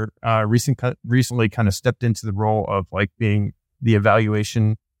daughter recently kind of stepped into the role of like being the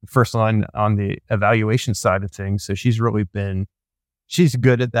evaluation first line on the evaluation side of things. So she's she's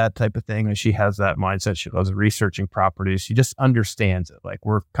good at that type of thing. And she has that mindset. She loves researching properties. She just understands it. Like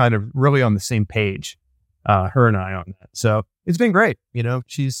we're kind of really on the same page, her and I on that. So it's been great.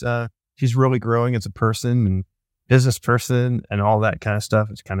 She's really growing as a person and business person and all that kind of stuff.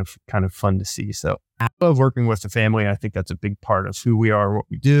 It's kind of fun to see. So I love working with the family. I think that's a big part of who we are, what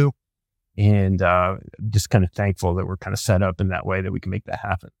we do. And just kind of thankful that we're kind of set up in that way that we can make that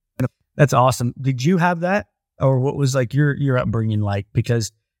happen. That's awesome. Did you have that? Or what was like your upbringing like?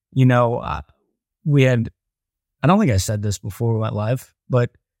 Because, we had, I don't think I said this before we went live, but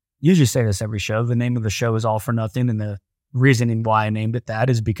usually say this every show. The name of the show is All for Nothing. And the reasoning why I named it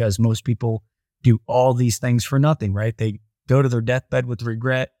that is because most people do all these things for nothing, right? They go to their deathbed with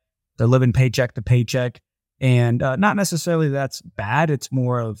regret. They're living paycheck to paycheck. And not necessarily that's bad. It's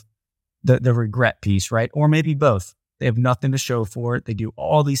more of the regret piece, right? Or maybe both. They have nothing to show for it. They do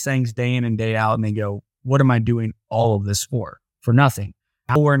all these things day in and day out, and they go, what am I doing all of this for? For nothing.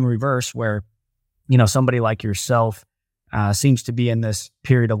 Or in reverse, where, somebody like yourself seems to be in this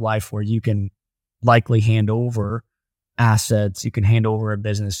period of life where you can likely hand over assets, you can hand over a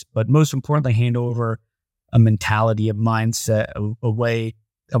business, but most importantly, hand over a mentality, a mindset, a way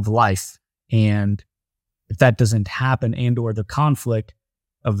of life. And if that doesn't happen and or the conflict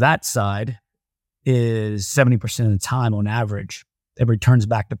of that side is 70% of the time on average, it returns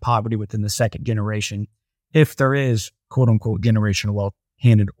back to poverty within the second generation, if there is quote unquote generational wealth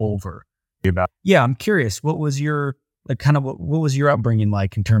handed over. Yeah, I'm curious. What was your what was your upbringing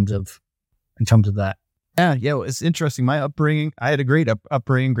like in terms of that? Yeah, it's interesting. My upbringing, I had a great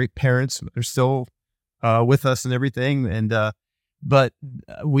upbringing, great parents. They're still with us and everything, and but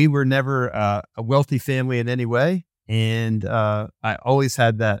we were never a wealthy family in any way, and I always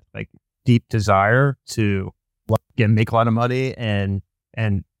had that like deep desire to make a lot of money and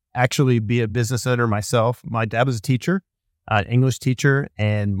actually be a business owner myself. My dad was a teacher, an English teacher,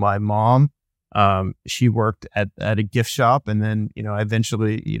 and my mom, she worked at a gift shop. And then,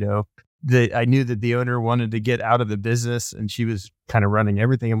 eventually, I knew that the owner wanted to get out of the business and she was kind of running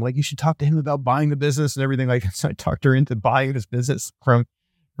everything. I'm like, you should talk to him about buying the business and everything like that. So I talked her into buying this business from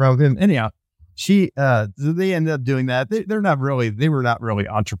him. Anyhow, they ended up doing that. They were not really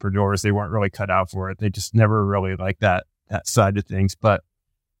entrepreneurs. They weren't really cut out for it. They just never really liked that side of things. But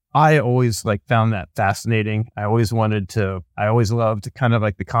I always found that fascinating. I always loved kind of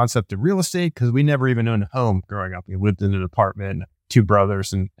like the concept of real estate because we never even owned a home growing up. We lived in an apartment, 2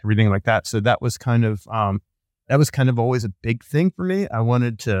 brothers and everything like that. So that was kind of always a big thing for me. I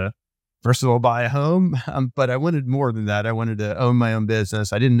wanted to, first of all, buy a home, but I wanted more than that. I wanted to own my own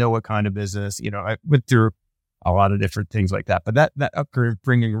business. I didn't know what kind of business. I went through a lot of different things like that. But that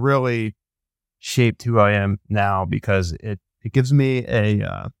upbringing really shaped who I am now because it gives me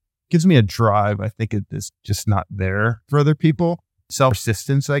a drive. I think it is just not there for other people.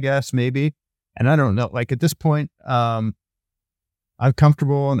 Self-persistence, I guess, maybe. And I don't know. Like at this point, I'm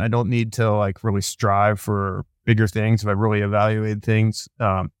comfortable and I don't need to really strive for bigger things if I really evaluate things.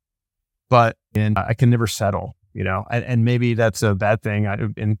 But I can never settle, and maybe that's a bad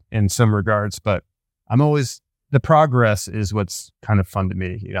thing in some regards, but the progress is what's kind of fun to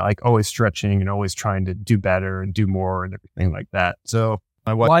me, always stretching and always trying to do better and do more and everything like that. So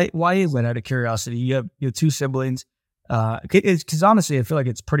why is that, out of curiosity? You have 2 siblings. Because honestly, I feel like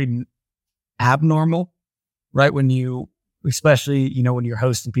it's pretty abnormal, right? Especially, when you're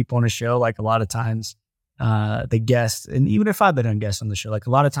hosting people on a show, like a lot of times, the guests, and even if I've been a guest on the show, like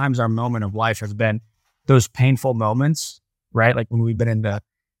a lot of times our moment of life has been those painful moments, right? Like when we've been in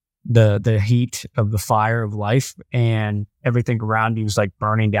the heat of the fire of life and everything around you is like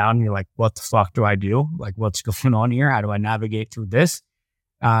burning down. And you're like, what the fuck do I do? Like, what's going on here? How do I navigate through this?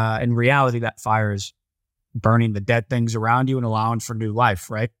 In reality, that fire is burning the dead things around you and allowing for new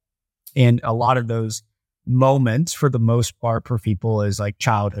life, right? And a lot of those moments, for the most part, for people is like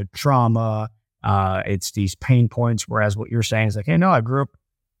childhood trauma. It's these pain points. Whereas what you're saying is like, hey, no, I grew up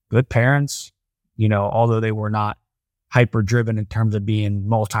good parents, although they were not hyper driven in terms of being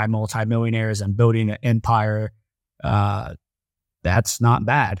multi-millionaires and building an empire. That's not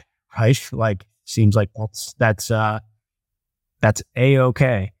bad, right? Like, seems like that's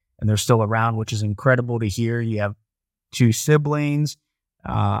A-okay. And they're still around, which is incredible to hear. You have 2 siblings,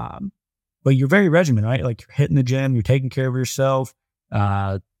 but you're very regimented, right? Like you're hitting the gym, you're taking care of yourself,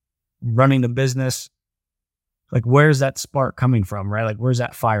 running the business. Like, where's that spark coming from, right? Like, where's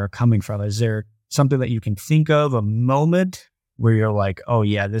that fire coming from? Is there something that you can think of, a moment where you're like, oh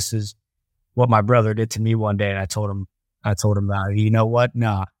yeah, this is what my brother did to me one day. And I told him, you know what?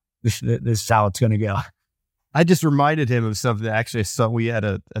 Nah, this is how it's going to go. I just reminded him of something. Actually, we had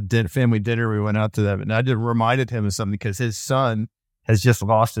a family dinner. We went out to them and I just reminded him of something because his son has just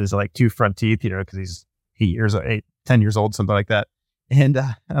lost his like 2 front teeth, because he's 10 years old, something like that. And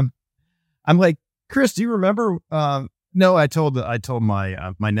I'm like, Chris, do you remember? No, I told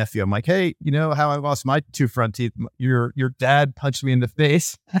my my nephew, I'm like, hey, you know how I lost my 2 front teeth? Your dad punched me in the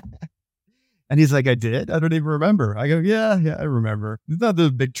face. And he's like, I did? I don't even remember. I go, yeah, I remember. It's not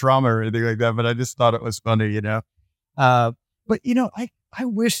the big trauma or anything like that, but I just thought it was funny, But, I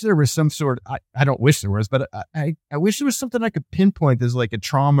wish there was some sort, I don't wish there was, but I wish there was something I could pinpoint as like a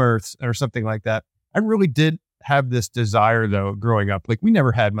trauma or something like that. I really did have this desire though, growing up. Like we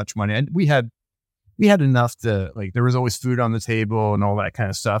never had much money, and we had enough to, like, there was always food on the table and all that kind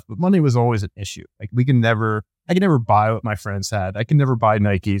of stuff, but money was always an issue. Like I could never buy what my friends had. I could never buy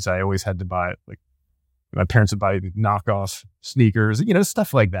Nikes. I always had to buy, like, my parents would buy knockoff sneakers,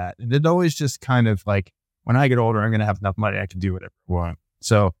 stuff like that. And it always just kind of like, when I get older, I'm going to have enough money. I can do whatever I want.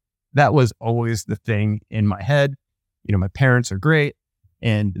 So that was always the thing in my head. My parents are great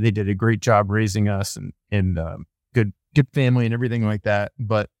and they did a great job raising us and good family and everything like that.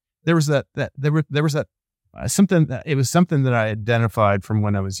 But there was something that I identified from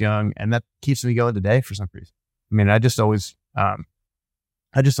when I was young, and that keeps me going today for some reason. I mean, I just always want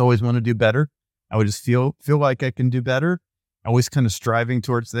to do better. I would just feel like I can do better. Always kind of striving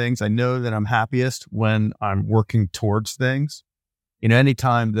towards things. I know that I'm happiest when I'm working towards things.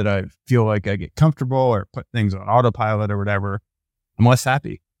 Anytime that I feel like I get comfortable or put things on autopilot or whatever, I'm less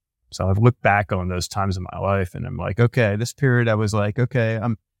happy. So I've looked back on those times in my life and I'm like, okay, this period I was like, okay,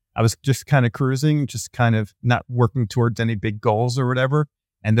 I was just kind of cruising, just kind of not working towards any big goals or whatever.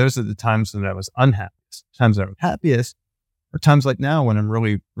 And those are the times that I was unhappiest. Times that I'm happiest are times like now when I'm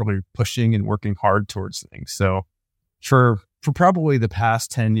really, really pushing and working hard towards things. So for probably the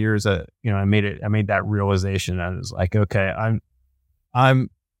past 10 years, I made that realization. I was like, okay, I'm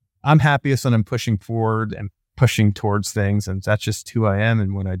happiest when I'm pushing forward and pushing towards things. And that's just who I am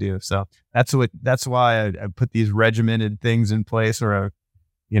and what I do. So that's why I put these regimented things in place where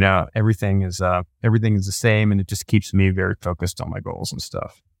everything is the same, and it just keeps me very focused on my goals and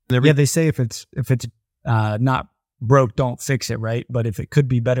stuff. They say if it's not broke, don't fix it, right? But if it could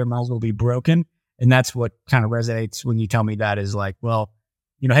be better, might as well be broken. And that's what kind of resonates when you tell me that, is like, well,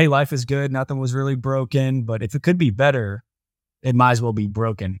 hey, life is good. Nothing was really broken, but if it could be better, it might as well be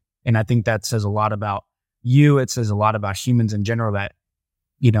broken. And I think that says a lot about you. It says a lot about humans in general, that,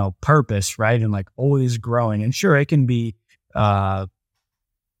 purpose, right? And like always growing. And sure, it can be,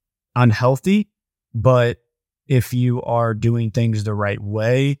 unhealthy, but if you are doing things the right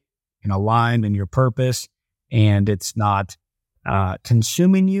way and aligned in your purpose, and it's not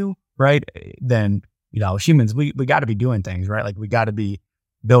consuming you, right? Then humans, we got to be doing things, right? Like we got to be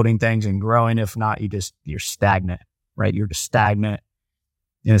building things and growing. If not, you're stagnant, right? You're just stagnant,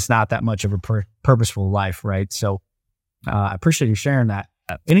 and it's not that much of a purposeful life, right? So I appreciate you sharing that.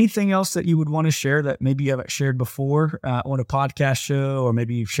 Anything else that you would want to share that maybe you haven't shared before on a podcast show, or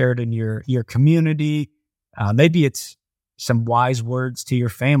maybe you've shared in your community? Maybe it's some wise words to your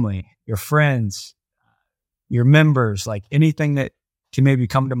family, your friends, your members, like anything that can maybe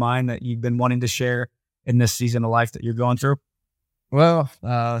come to mind that you've been wanting to share in this season of life that you're going through? Well,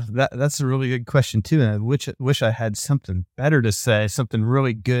 that's a really good question too. And I wish I had something better to say, something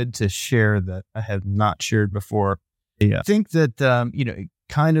really good to share that I have not shared before. Yeah. I think that,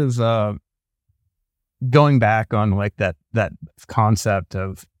 kind of going back on like that concept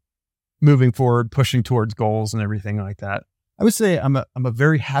of moving forward, pushing towards goals and everything like that. I would say I'm a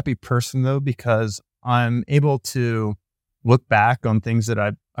very happy person though, because I'm able to look back on things that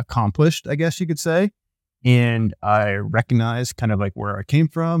I've accomplished, I guess you could say. And I recognize kind of like where I came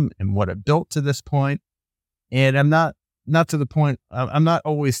from and what I built to this point. And I'm not to the point, I'm not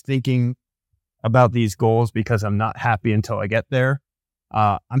always thinking about these goals because I'm not happy until I get there.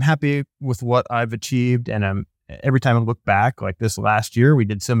 I'm happy with what I've achieved. And every time I look back, like this last year, we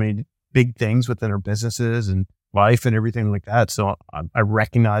did so many big things within our businesses and life and everything like that. So I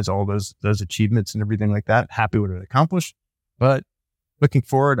recognize all those achievements and everything like that. Happy with what I accomplished, but looking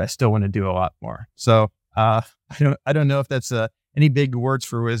forward, I still want to do a lot more. So I don't know if that's any big words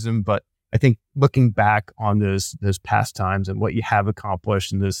for wisdom, but I think looking back on those past times and what you have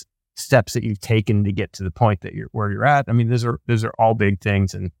accomplished and those steps that you've taken to get to the point that where you're at. I mean, those are all big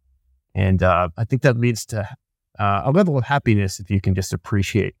things. And I think that leads to a level of happiness if you can just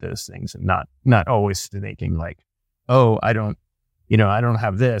appreciate those things and not always thinking like, oh, I don't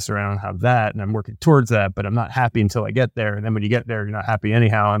have this or I don't have that. And I'm working towards that, but I'm not happy until I get there. And then when you get there, you're not happy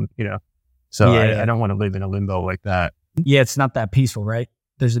anyhow. And, so yeah. I don't want to live in a limbo like that. Yeah. It's not that peaceful, right?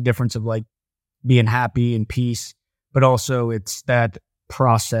 There's a difference of like being happy and peace, but also it's that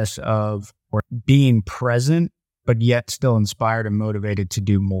process of being present but yet still inspired and motivated to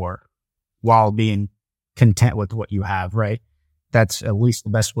do more while being content with what you have, right? That's at least the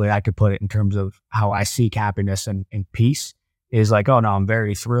best way I could put it in terms of how I seek happiness and peace is like, oh no, I'm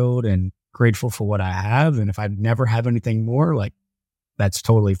very thrilled and grateful for what I have. And if I never have anything more, like that's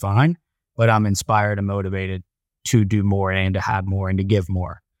totally fine. But I'm inspired and motivated to do more and to have more and to give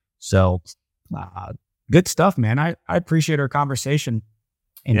more. So good stuff, man. I appreciate our conversation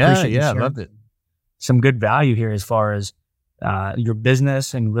and appreciate you I sharing loved it. some good value here as far as your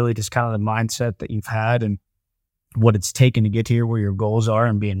business and really just kind of the mindset that you've had and what it's taken to get here, where your goals are,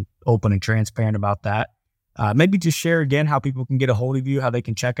 and being open and transparent about that. Maybe just share again how people can get a hold of you, how they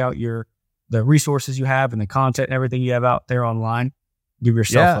can check out the resources you have and the content and everything you have out there online. Give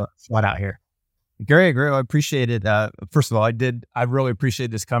yourself a shout out here. Great. I appreciate it. First of all, I really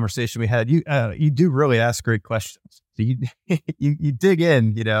appreciate this conversation we had. You do really ask great questions. So you dig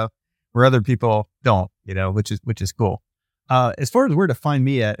in, where other people don't, which is cool. As far as where to find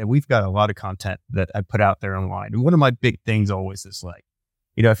me at, and we've got a lot of content that I put out there online. And one of my big things always is like,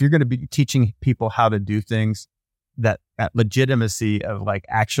 if you're going to be teaching people how to do things, that legitimacy of like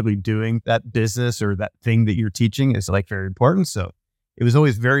actually doing that business or that thing that you're teaching is like very important. So it was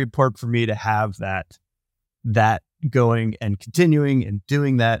always very important for me to have that going and continuing and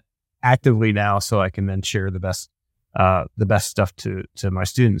doing that actively now, so I can then share the best stuff to my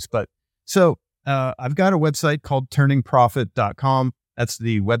students. But so I've got a website called turningprofit.com. That's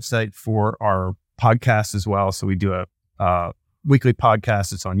the website for our podcast as well. So we do a weekly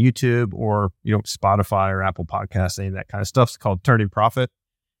podcast. It's on YouTube or, Spotify or Apple Podcasts, any of that kind of stuff. It's called Turning Profit.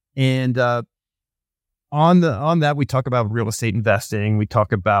 And on that, we talk about real estate investing. We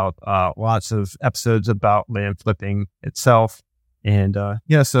talk about lots of episodes about land flipping itself. And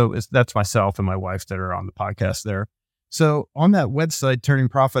so that's myself and my wife that are on the podcast there. So on that website, Turning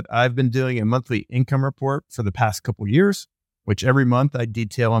Profit, I've been doing a monthly income report for the past couple of years, which every month I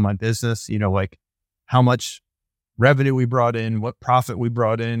detail on my business, like how much revenue we brought in, what profit we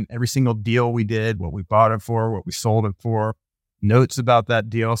brought in, every single deal we did, what we bought it for, what we sold it for, notes about that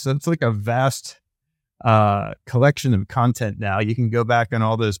deal. So it's like a vast collection of content now. You can go back on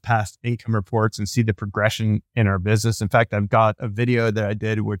all those past income reports and see the progression in our business. In fact, I've got a video that I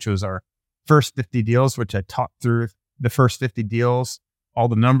did, which was our first 50 deals, which I talked through the first 50 deals, all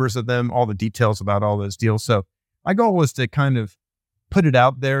the numbers of them, all the details about all those deals. So my goal was to kind of put it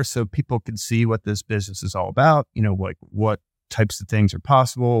out there so people could see what this business is all about, like what types of things are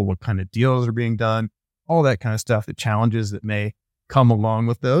possible, what kind of deals are being done, all that kind of stuff, the challenges that may come along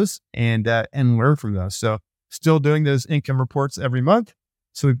with those, and learn from those. So still doing those income reports every month.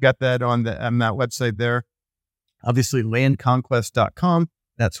 So we've got that on that website there. Obviously, landconquest.com.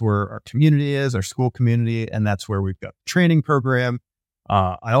 That's where our community is, our school community, and that's where we've got a training program.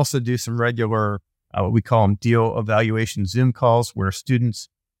 I also do some regular, what we call them deal evaluation Zoom calls, where students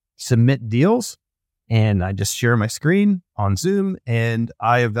submit deals, and I just share my screen on Zoom, and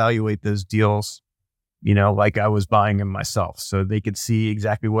I evaluate those deals, like I was buying them myself. So they could see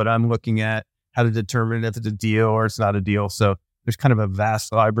exactly what I'm looking at, how to determine if it's a deal or it's not a deal. So there's kind of a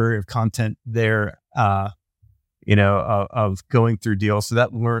vast library of content there, of going through deals. So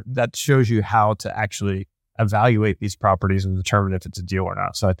that shows you how to actually evaluate these properties and determine if it's a deal or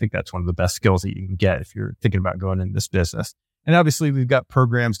not. So I think that's one of the best skills that you can get if you're thinking about going into this business. And obviously we've got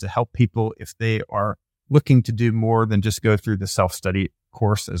programs to help people if they are looking to do more than just go through the self-study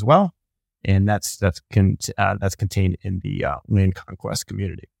course as well. And that's contained in the Land Conquest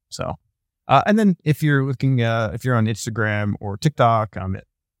community. So, and then if you're looking, if you're on Instagram or TikTok,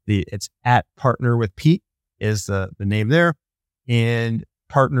 it's at Partner with Pete is the name there, and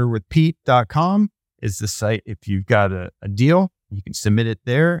partnerwithpete.com is the site. If you've got a deal, you can submit it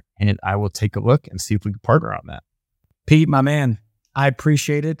there, and I will take a look and see if we can partner on that. Pete, my man, I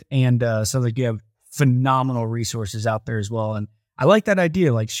appreciate it, and sounds like you have phenomenal resources out there as well. And I like that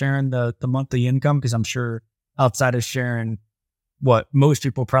idea, like sharing the monthly income, because I'm sure outside of sharing what most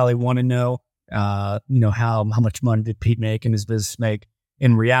people probably want to know, how much money did Pete make and his business make?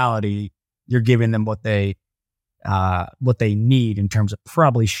 In reality, you're giving them what they need in terms of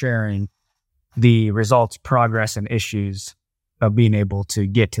probably sharing the results, progress, and issues of being able to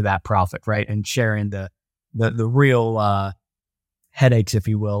get to that profit, right? And sharing the real headaches, if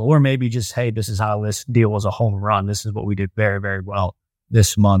you will, or maybe just, hey, this is how this deal was a home run. This is what we did very, very well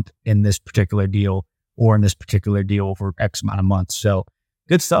this month in this particular deal, or in this particular deal for X amount of months. So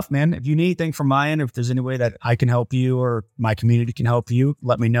good stuff, man. If you need anything from my end, if there's any way that I can help you or my community can help you,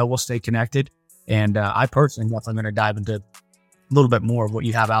 let me know. We'll stay connected. And I personally definitely going to dive into a little bit more of what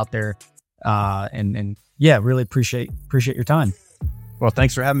you have out there. And really appreciate your time. Well,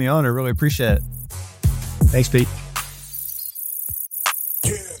 thanks for having me on. I really appreciate it. Thanks, Pete.